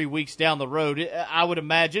 2-3 weeks down the road, I would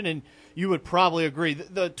imagine, and you would probably agree,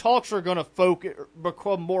 the talks are going to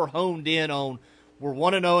become more honed in on we're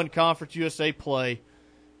 1-0 in Conference USA play,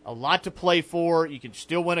 a lot to play for. You can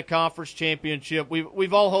still win a conference championship.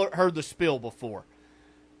 We've all heard the spiel before.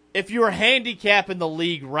 If you were handicapping the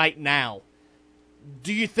league right now,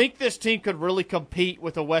 do you think this team could really compete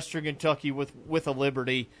with a Western Kentucky, with a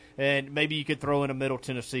Liberty, and maybe you could throw in a Middle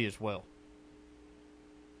Tennessee as well?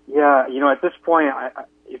 Yeah, at this point,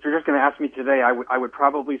 if you're just going to ask me today, I would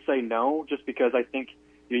probably say no, just because I think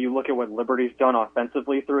you look at what Liberty's done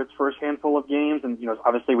offensively through its first handful of games, and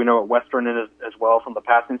obviously we know what Western is as well from the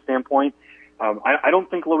passing standpoint. I don't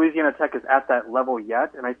think Louisiana Tech is at that level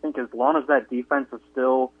yet, and I think as long as that defense is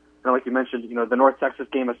still, like you mentioned, the North Texas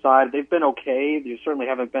game aside, they've been okay. They certainly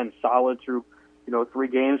haven't been solid through 3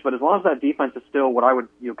 games, but as long as that defense is still what I would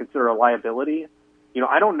consider a liability,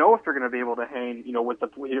 I don't know if they're going to be able to hang, with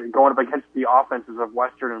going up against the offenses of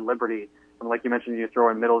Western and Liberty. And like you mentioned, you throw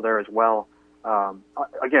in Middle there as well.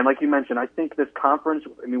 Again, like you mentioned, I think this conference,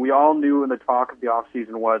 we all knew in the talk of the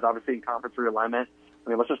offseason was obviously conference realignment.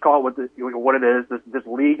 Let's just call it what it is. This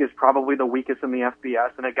league is probably the weakest in the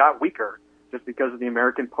FBS, and it got weaker just because of the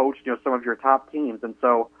American poached, some of your top teams. And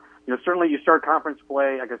so, certainly you start conference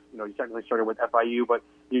play, I guess, you technically started with FIU, but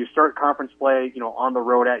you start conference play, on the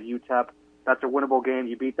road at UTEP. That's a winnable game.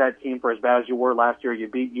 You beat that team for as bad as you were last year. You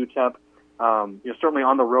beat UTEP. Certainly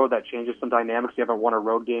on the road, that changes some dynamics. You haven't won a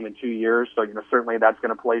road game in 2 years, so certainly that's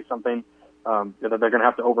going to play something that they're going to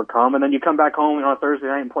have to overcome. And then you come back home on a Thursday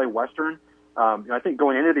night and play Western. I think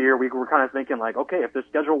going into the year, we were kind of thinking like, okay, if the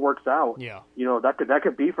schedule works out, that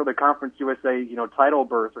could be for the Conference USA, title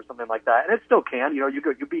berth or something like that, and it still can. You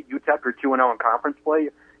beat UTEP, you're 2-0 in conference play.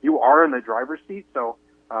 You are in the driver's seat, so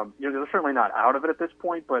they're certainly not out of it at this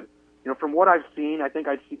point, but. From what I've seen, I think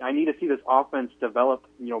I need to see this offense develop,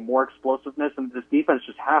 more explosiveness, and this defense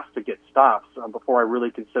just has to get stops before I really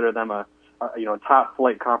consider them a top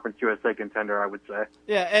flight Conference USA contender, I would say.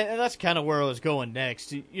 Yeah, and that's kind of where I was going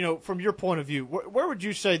next. From your point of view, where would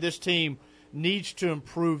you say this team needs to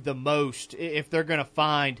improve the most if they're going to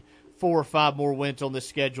find 4 or 5 more wins on this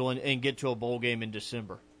schedule and get to a bowl game in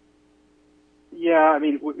December? Yeah,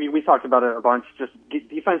 we talked about it a bunch, just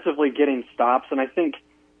defensively getting stops, and I think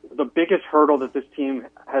the biggest hurdle that this team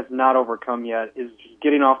has not overcome yet is just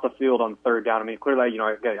getting off the field on third down. Clearly,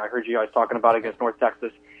 I heard you guys talking about it against North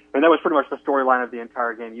Texas. That was pretty much the storyline of the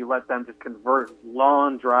entire game. You let them just convert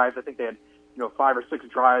long drives. I think they had, 5 or 6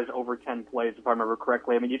 drives over 10 plays, if I remember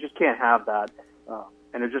correctly. You just can't have that.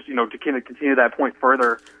 And it just, to kind of continue that point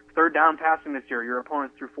further, third down passing this year, your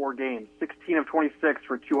opponents through 4 games, 16 of 26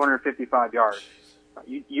 for 255 yards.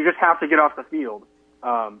 You just have to get off the field.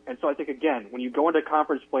 And so I think, again, when you go into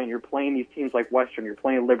conference play and you're playing these teams like Western, you're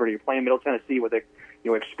playing Liberty, you're playing Middle Tennessee with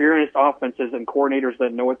experienced offenses and coordinators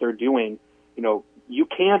that know what they're doing,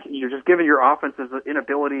 you're just giving your offenses the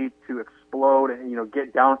inability to explode and,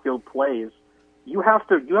 get downfield plays. You have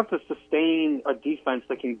to sustain a defense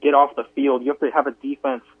that can get off the field. You have to have a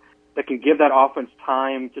defense that can give that offense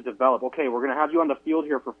time to develop. Okay, we're going to have you on the field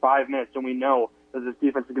here for 5 minutes, and we know that this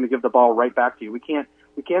defense is going to give the ball right back to you. We can't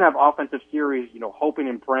have offensive series, hoping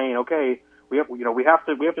and praying. Okay, we have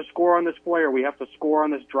to score on this play, or we have to score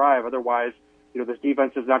on this drive. Otherwise, this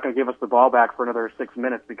defense is not going to give us the ball back for another 6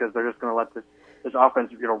 minutes because they're just going to let this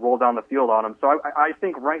offense, roll down the field on them. So I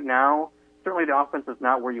think right now, certainly the offense is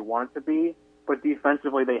not where you want it to be, but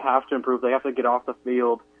defensively they have to improve. They have to get off the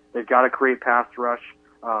field. They've got to create pass rush.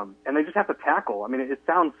 And they just have to tackle. I mean, it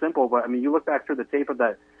sounds simple, but, you look back through the tape of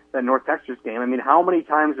that North Texas game. How many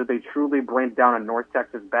times did they truly bring down a North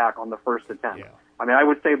Texas back on the first attempt? Yeah. I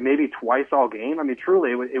would say maybe twice all game.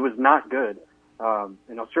 Truly, it was not good.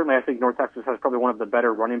 Certainly I think North Texas has probably one of the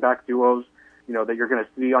better running back duos, that you're going to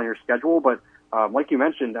see on your schedule. But, like you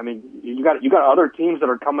mentioned, you got other teams that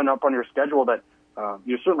are coming up on your schedule that,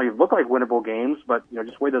 you certainly look like winnable games, but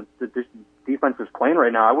just the way the defense is playing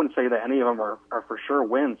right now, I wouldn't say that any of them are for sure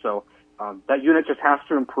wins. So that unit just has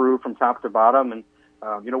to improve from top to bottom, and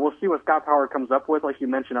we'll see what Scott Power comes up with. Like you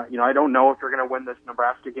mentioned, I don't know if they're going to win this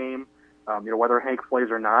Nebraska game, whether Hank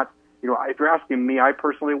plays or not. If you're asking me, I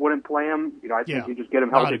personally wouldn't play him. I think you just get him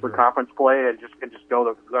healthy for conference play and just go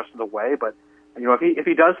the rest of the way. But if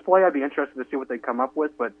he does play, I'd be interested to see what they come up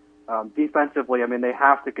with. But defensively, they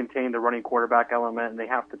have to contain the running quarterback element, and they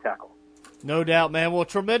have to tackle. No doubt, man. Well,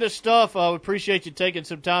 tremendous stuff. We appreciate you taking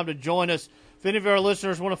some time to join us. If any of our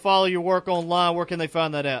listeners want to follow your work online, where can they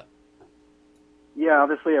find that at? Yeah,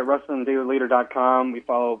 obviously at RustonDailyLeader.com. We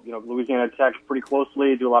follow, Louisiana Tech pretty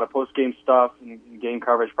closely, do a lot of post-game stuff and game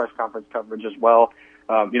coverage, press conference coverage as well.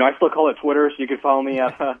 I still call it Twitter, so you can follow me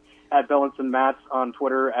at Belinson Mats on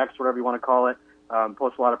Twitter, X, whatever you want to call it.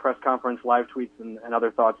 Post a lot of press conference, live tweets, and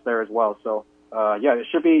other thoughts there as well. So, it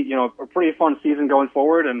should be, a pretty fun season going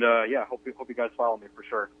forward. And, hope you guys follow me for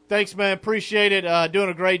sure. Thanks, man. Appreciate it. Doing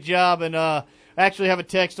a great job. And actually have a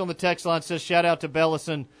text on the text line that says, shout out to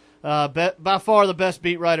Belinson. By far the best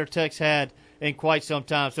beat writer Tech's had in quite some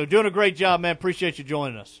time. So doing a great job, man. Appreciate you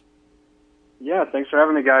joining us. Yeah, thanks for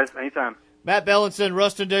having me, guys. Anytime. Matt Belinson,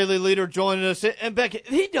 Ruston Daily Leader, joining us. And, Beck,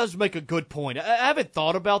 he does make a good point. I haven't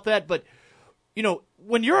thought about that, but,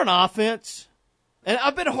 when you're an offense, and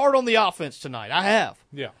I've been hard on the offense tonight. I have.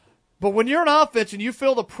 Yeah. But when you're an offense and you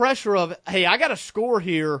feel the pressure of, hey, I got to score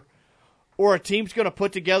here, or a team's going to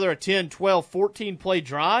put together a 10, 12, 14-play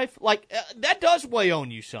drive, that does weigh on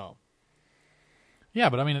you some. Yeah,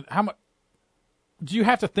 but, how much do you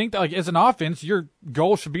have to think that, as an offense, your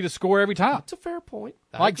goal should be to score every time? That's a fair point.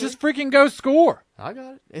 Just freaking go score. I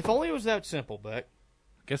got it. If only it was that simple, Beck.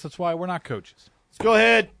 Guess that's why we're not coaches. Let's go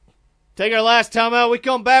ahead. Take our last time out. We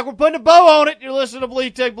come back. We're putting a bow on it. You're listening to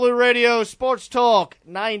Bleed Tech Blue Radio, Sports Talk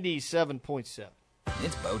 97.7.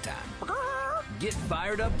 It's bow time. Get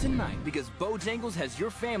fired up tonight because Bojangles has your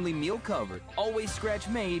family meal covered. Always scratch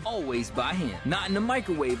made, always by hand. Not in a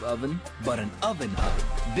microwave oven, but an oven oven.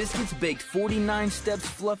 Biscuits baked 49 steps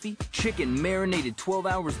fluffy, chicken marinated 12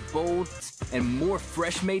 hours bold, and more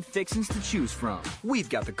fresh made fixings to choose from. We've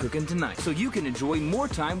got the cooking tonight so you can enjoy more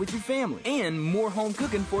time with your family and more home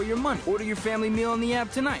cooking for your money. Order your family meal on the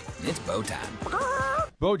app tonight. It's bow time.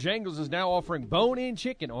 Bojangles is now offering bone-in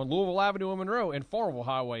chicken on Louisville Avenue in Monroe and Farmville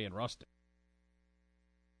Highway in Ruston.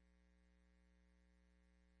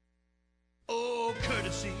 Oh,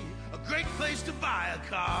 Courtesy, a great place to buy a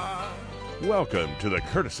car. Welcome to the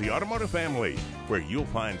Courtesy Automotive family, where you'll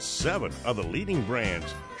find 7 of the leading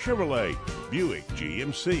brands: Chevrolet, Buick,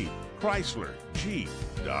 GMC, Chrysler, Jeep,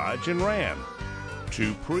 Dodge, and Ram.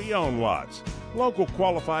 2 pre-owned lots, local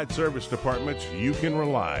qualified service departments you can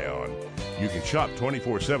rely on. You can shop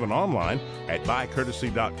 24/7 online at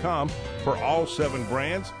buycourtesy.com for all 7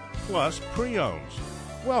 brands, plus pre-owns.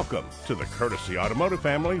 Welcome to the Courtesy Automotive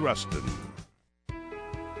family, Ruston.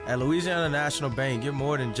 At Louisiana National Bank, you're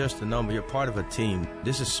more than just a number. You're part of a team.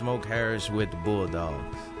 This is Smoke Harris with the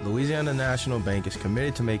Bulldogs. Louisiana National Bank is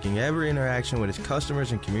committed to making every interaction with its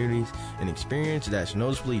customers and communities an experience that's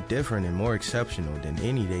noticeably different and more exceptional than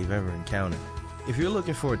any they've ever encountered. If you're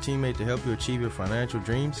looking for a teammate to help you achieve your financial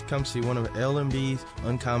dreams, come see one of LNB's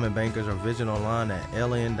Uncommon Bankers or visit online at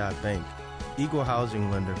ln.bank. Equal housing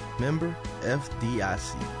lender. Member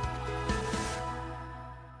FDIC.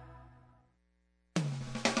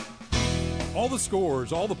 All the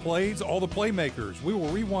scores, all the plays, all the playmakers. We will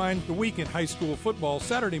rewind the week in high school football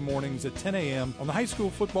Saturday mornings at 10 a.m. on the High School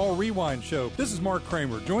Football Rewind Show. This is Mark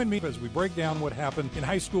Kramer. Join me as we break down what happened in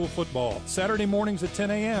high school football. Saturday mornings at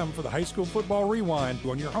 10 a.m. for the High School Football Rewind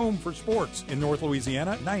on your home for sports in North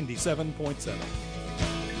Louisiana, 97.7.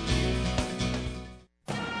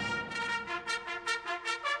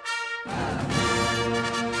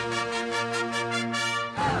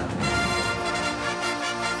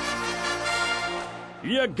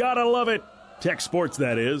 You gotta love it. Tech sports,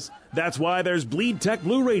 that is. That's why there's Bleed Tech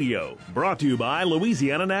Blue Radio, brought to you by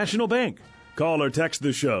Louisiana National Bank. Call or text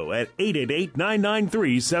the show at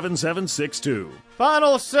 888-993-7762.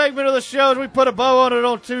 Final segment of the show as we put a bow on it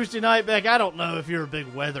on Tuesday night, Beck. I don't know if you're a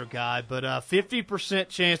big weather guy, but 50%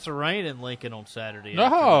 chance of rain in Lincoln on Saturday.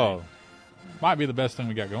 Oh, might be the best thing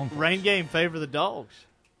we got going for us. Rain game favor the Dogs.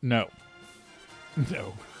 No.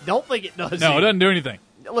 Don't think it does. No, it doesn't do anything.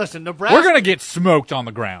 Listen, Nebraska. We're going to get smoked on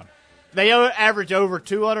the ground. They average over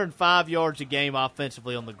 205 yards a game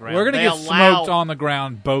offensively on the ground. We're going to get smoked on the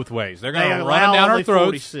ground both ways. They're going to run down our throats,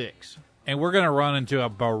 46. And we're going to run into a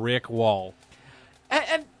brick wall.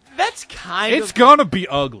 And that's It's going to be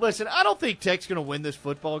ugly. Listen, I don't think Tech's going to win this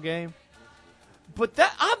football game, but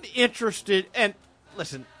I'm interested. And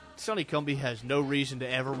listen, Sonny Cumbie has no reason to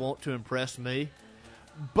ever want to impress me,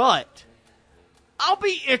 but I'll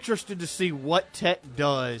be interested to see what Tech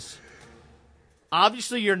does.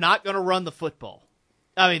 Obviously, you're not going to run the football.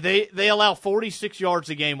 I mean, they allow 46 yards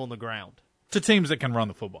a game on the ground. To teams that can run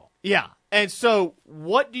the football. Yeah. And so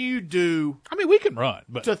what do you do? I mean, we can run,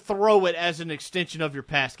 but to throw it as an extension of your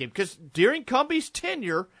pass game. Because during Cumbie's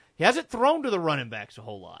tenure, he hasn't thrown to the running backs a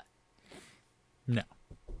whole lot. No.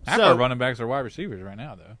 Half our running backs are wide receivers right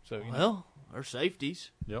now, though. So well, or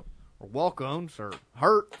safeties. Yep. Or walk-ons or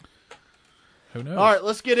hurt. Who knows? All right,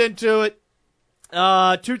 let's get into it.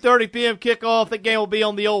 2:30 p.m. kickoff. The game will be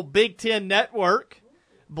on the old Big Ten Network.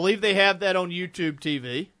 I believe they have that on YouTube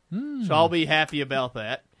TV, so I'll be happy about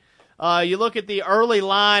that. You look at the early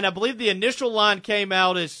line. I believe the initial line came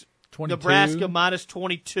out as 22. Nebraska minus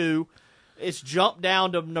 22. It's jumped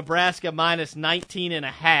down to Nebraska minus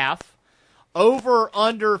 19.5. Over,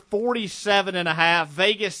 under 47.5.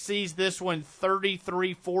 Vegas sees this one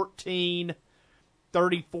 33-14.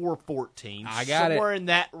 34-14. I got somewhere in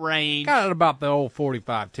that range. Got it about the old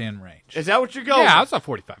 45-10 range. Is that what you're going? Yeah, it's a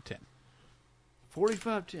 45-10.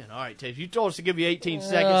 45-10. All right, Taves. You told us to give you 18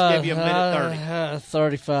 seconds. Give you a minute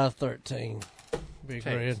 30. 35-13. Big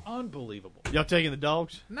Red. Unbelievable. Y'all taking the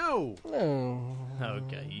Dogs? No. No.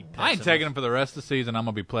 Okay. I ain't taking them for the rest of the season. I'm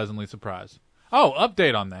going to be pleasantly surprised. Oh,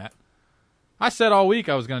 update on that. I said all week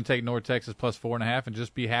I was going to take North Texas plus 4.5 and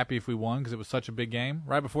just be happy if we won because it was such a big game.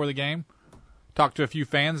 Right before the game, talked to a few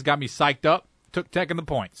fans, got me psyched up, took Tech in the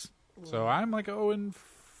points. So I'm like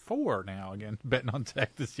 0-4 now again, betting on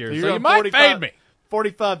Tech this year. So you might fade me.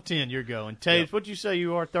 45-10 you're going. Taves, yep. What'd you say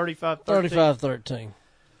you are, 35-13? 35-13.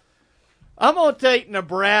 I'm going to take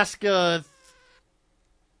Nebraska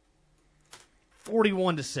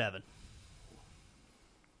 41-7.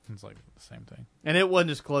 It's like the same thing. And it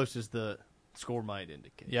wasn't as close as the score might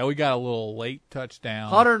indicate. Yeah, we got a little late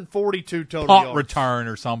touchdown. 142 total punt yards. Return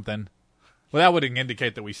or something. Well, that wouldn't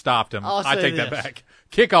indicate that we stopped him. I take this. that back.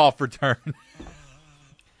 Kickoff return.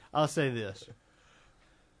 I'll say this.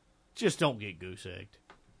 Just don't get goose-egged.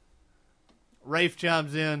 Rafe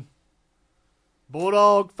chimes in.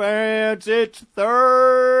 Bulldog fans, it's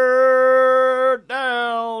third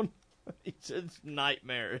down. He says it's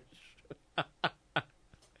nightmarish.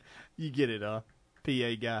 You get it, huh?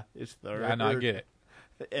 PA guy, it's third. I know, I get it.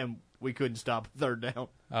 And we couldn't stop third down.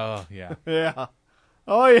 Oh, yeah. Yeah.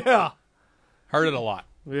 Oh, yeah. Heard it a lot.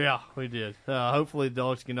 Yeah, we did. Hopefully the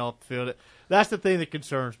Dogs can off the field. That's the thing that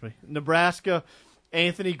concerns me. Nebraska,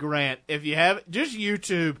 Anthony Grant. If you have just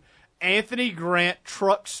YouTube, Anthony Grant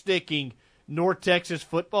truck sticking North Texas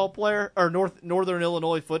football player or Northern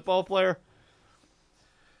Illinois football player.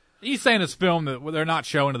 Are you saying it's film that they're not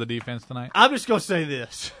showing to the defense tonight? I'm just going to say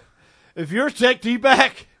this. If you're a Tech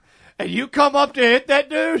D-back and you come up to hit that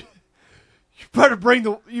dude, you better bring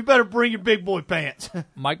your big boy pants.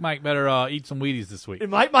 Mike better eat some Wheaties this week.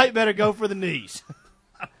 And Mike better go for the knees.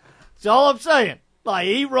 That's all I'm saying. Like,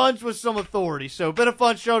 he runs with some authority. So, been a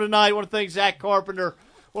fun show tonight. I want to thank Zack Carpenter.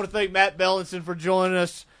 I want to thank Matt Belinson for joining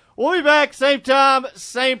us. We'll be back same time,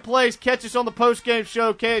 same place. Catch us on the postgame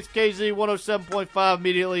show, KXKZ 107.5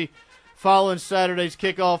 immediately following Saturday's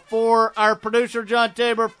kickoff. For our producer, John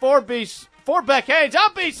Tabor, for Beck Haynes,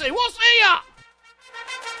 I'm BC. We'll see ya!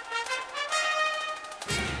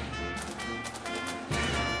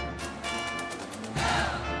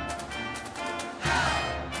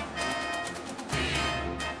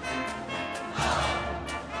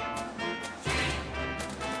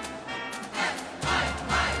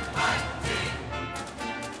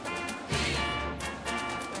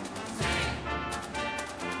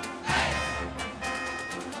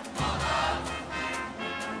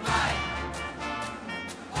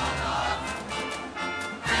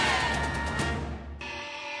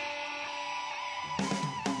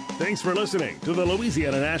 Thanks for listening to the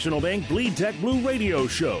Louisiana National Bank Bleed Tech Blue Radio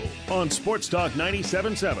Show on Sports Talk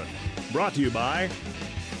 97.7. Brought to you by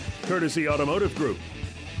Courtesy Automotive Group,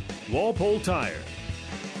 Walpole Tire,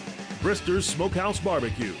 Brister's Smokehouse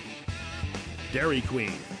Barbecue, Dairy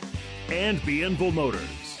Queen, and Bienville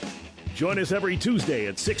Motors. Join us every Tuesday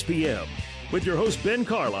at 6 p.m. with your host Ben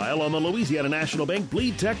Carlisle on the Louisiana National Bank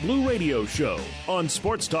Bleed Tech Blue Radio Show on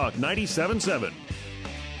Sports Talk 97.7.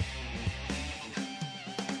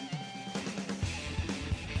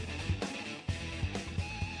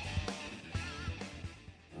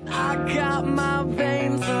 I got my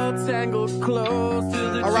veins all tangled close to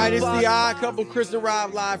the All right, it's the Odd Couple, Chris and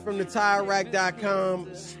Rob, live from the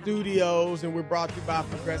TireRack.com studios, and we're brought to you by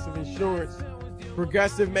Progressive Insurance.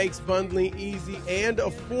 Progressive makes bundling easy and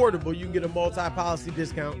affordable. You can get a multi-policy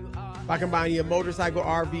discount by combining your motorcycle,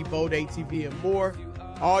 RV, boat, ATV, and more.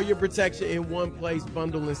 All your protection in one place.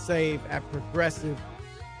 Bundle and save at Progressive.com.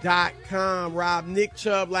 Rob, Nick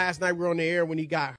Chubb, last night we were on the air when he got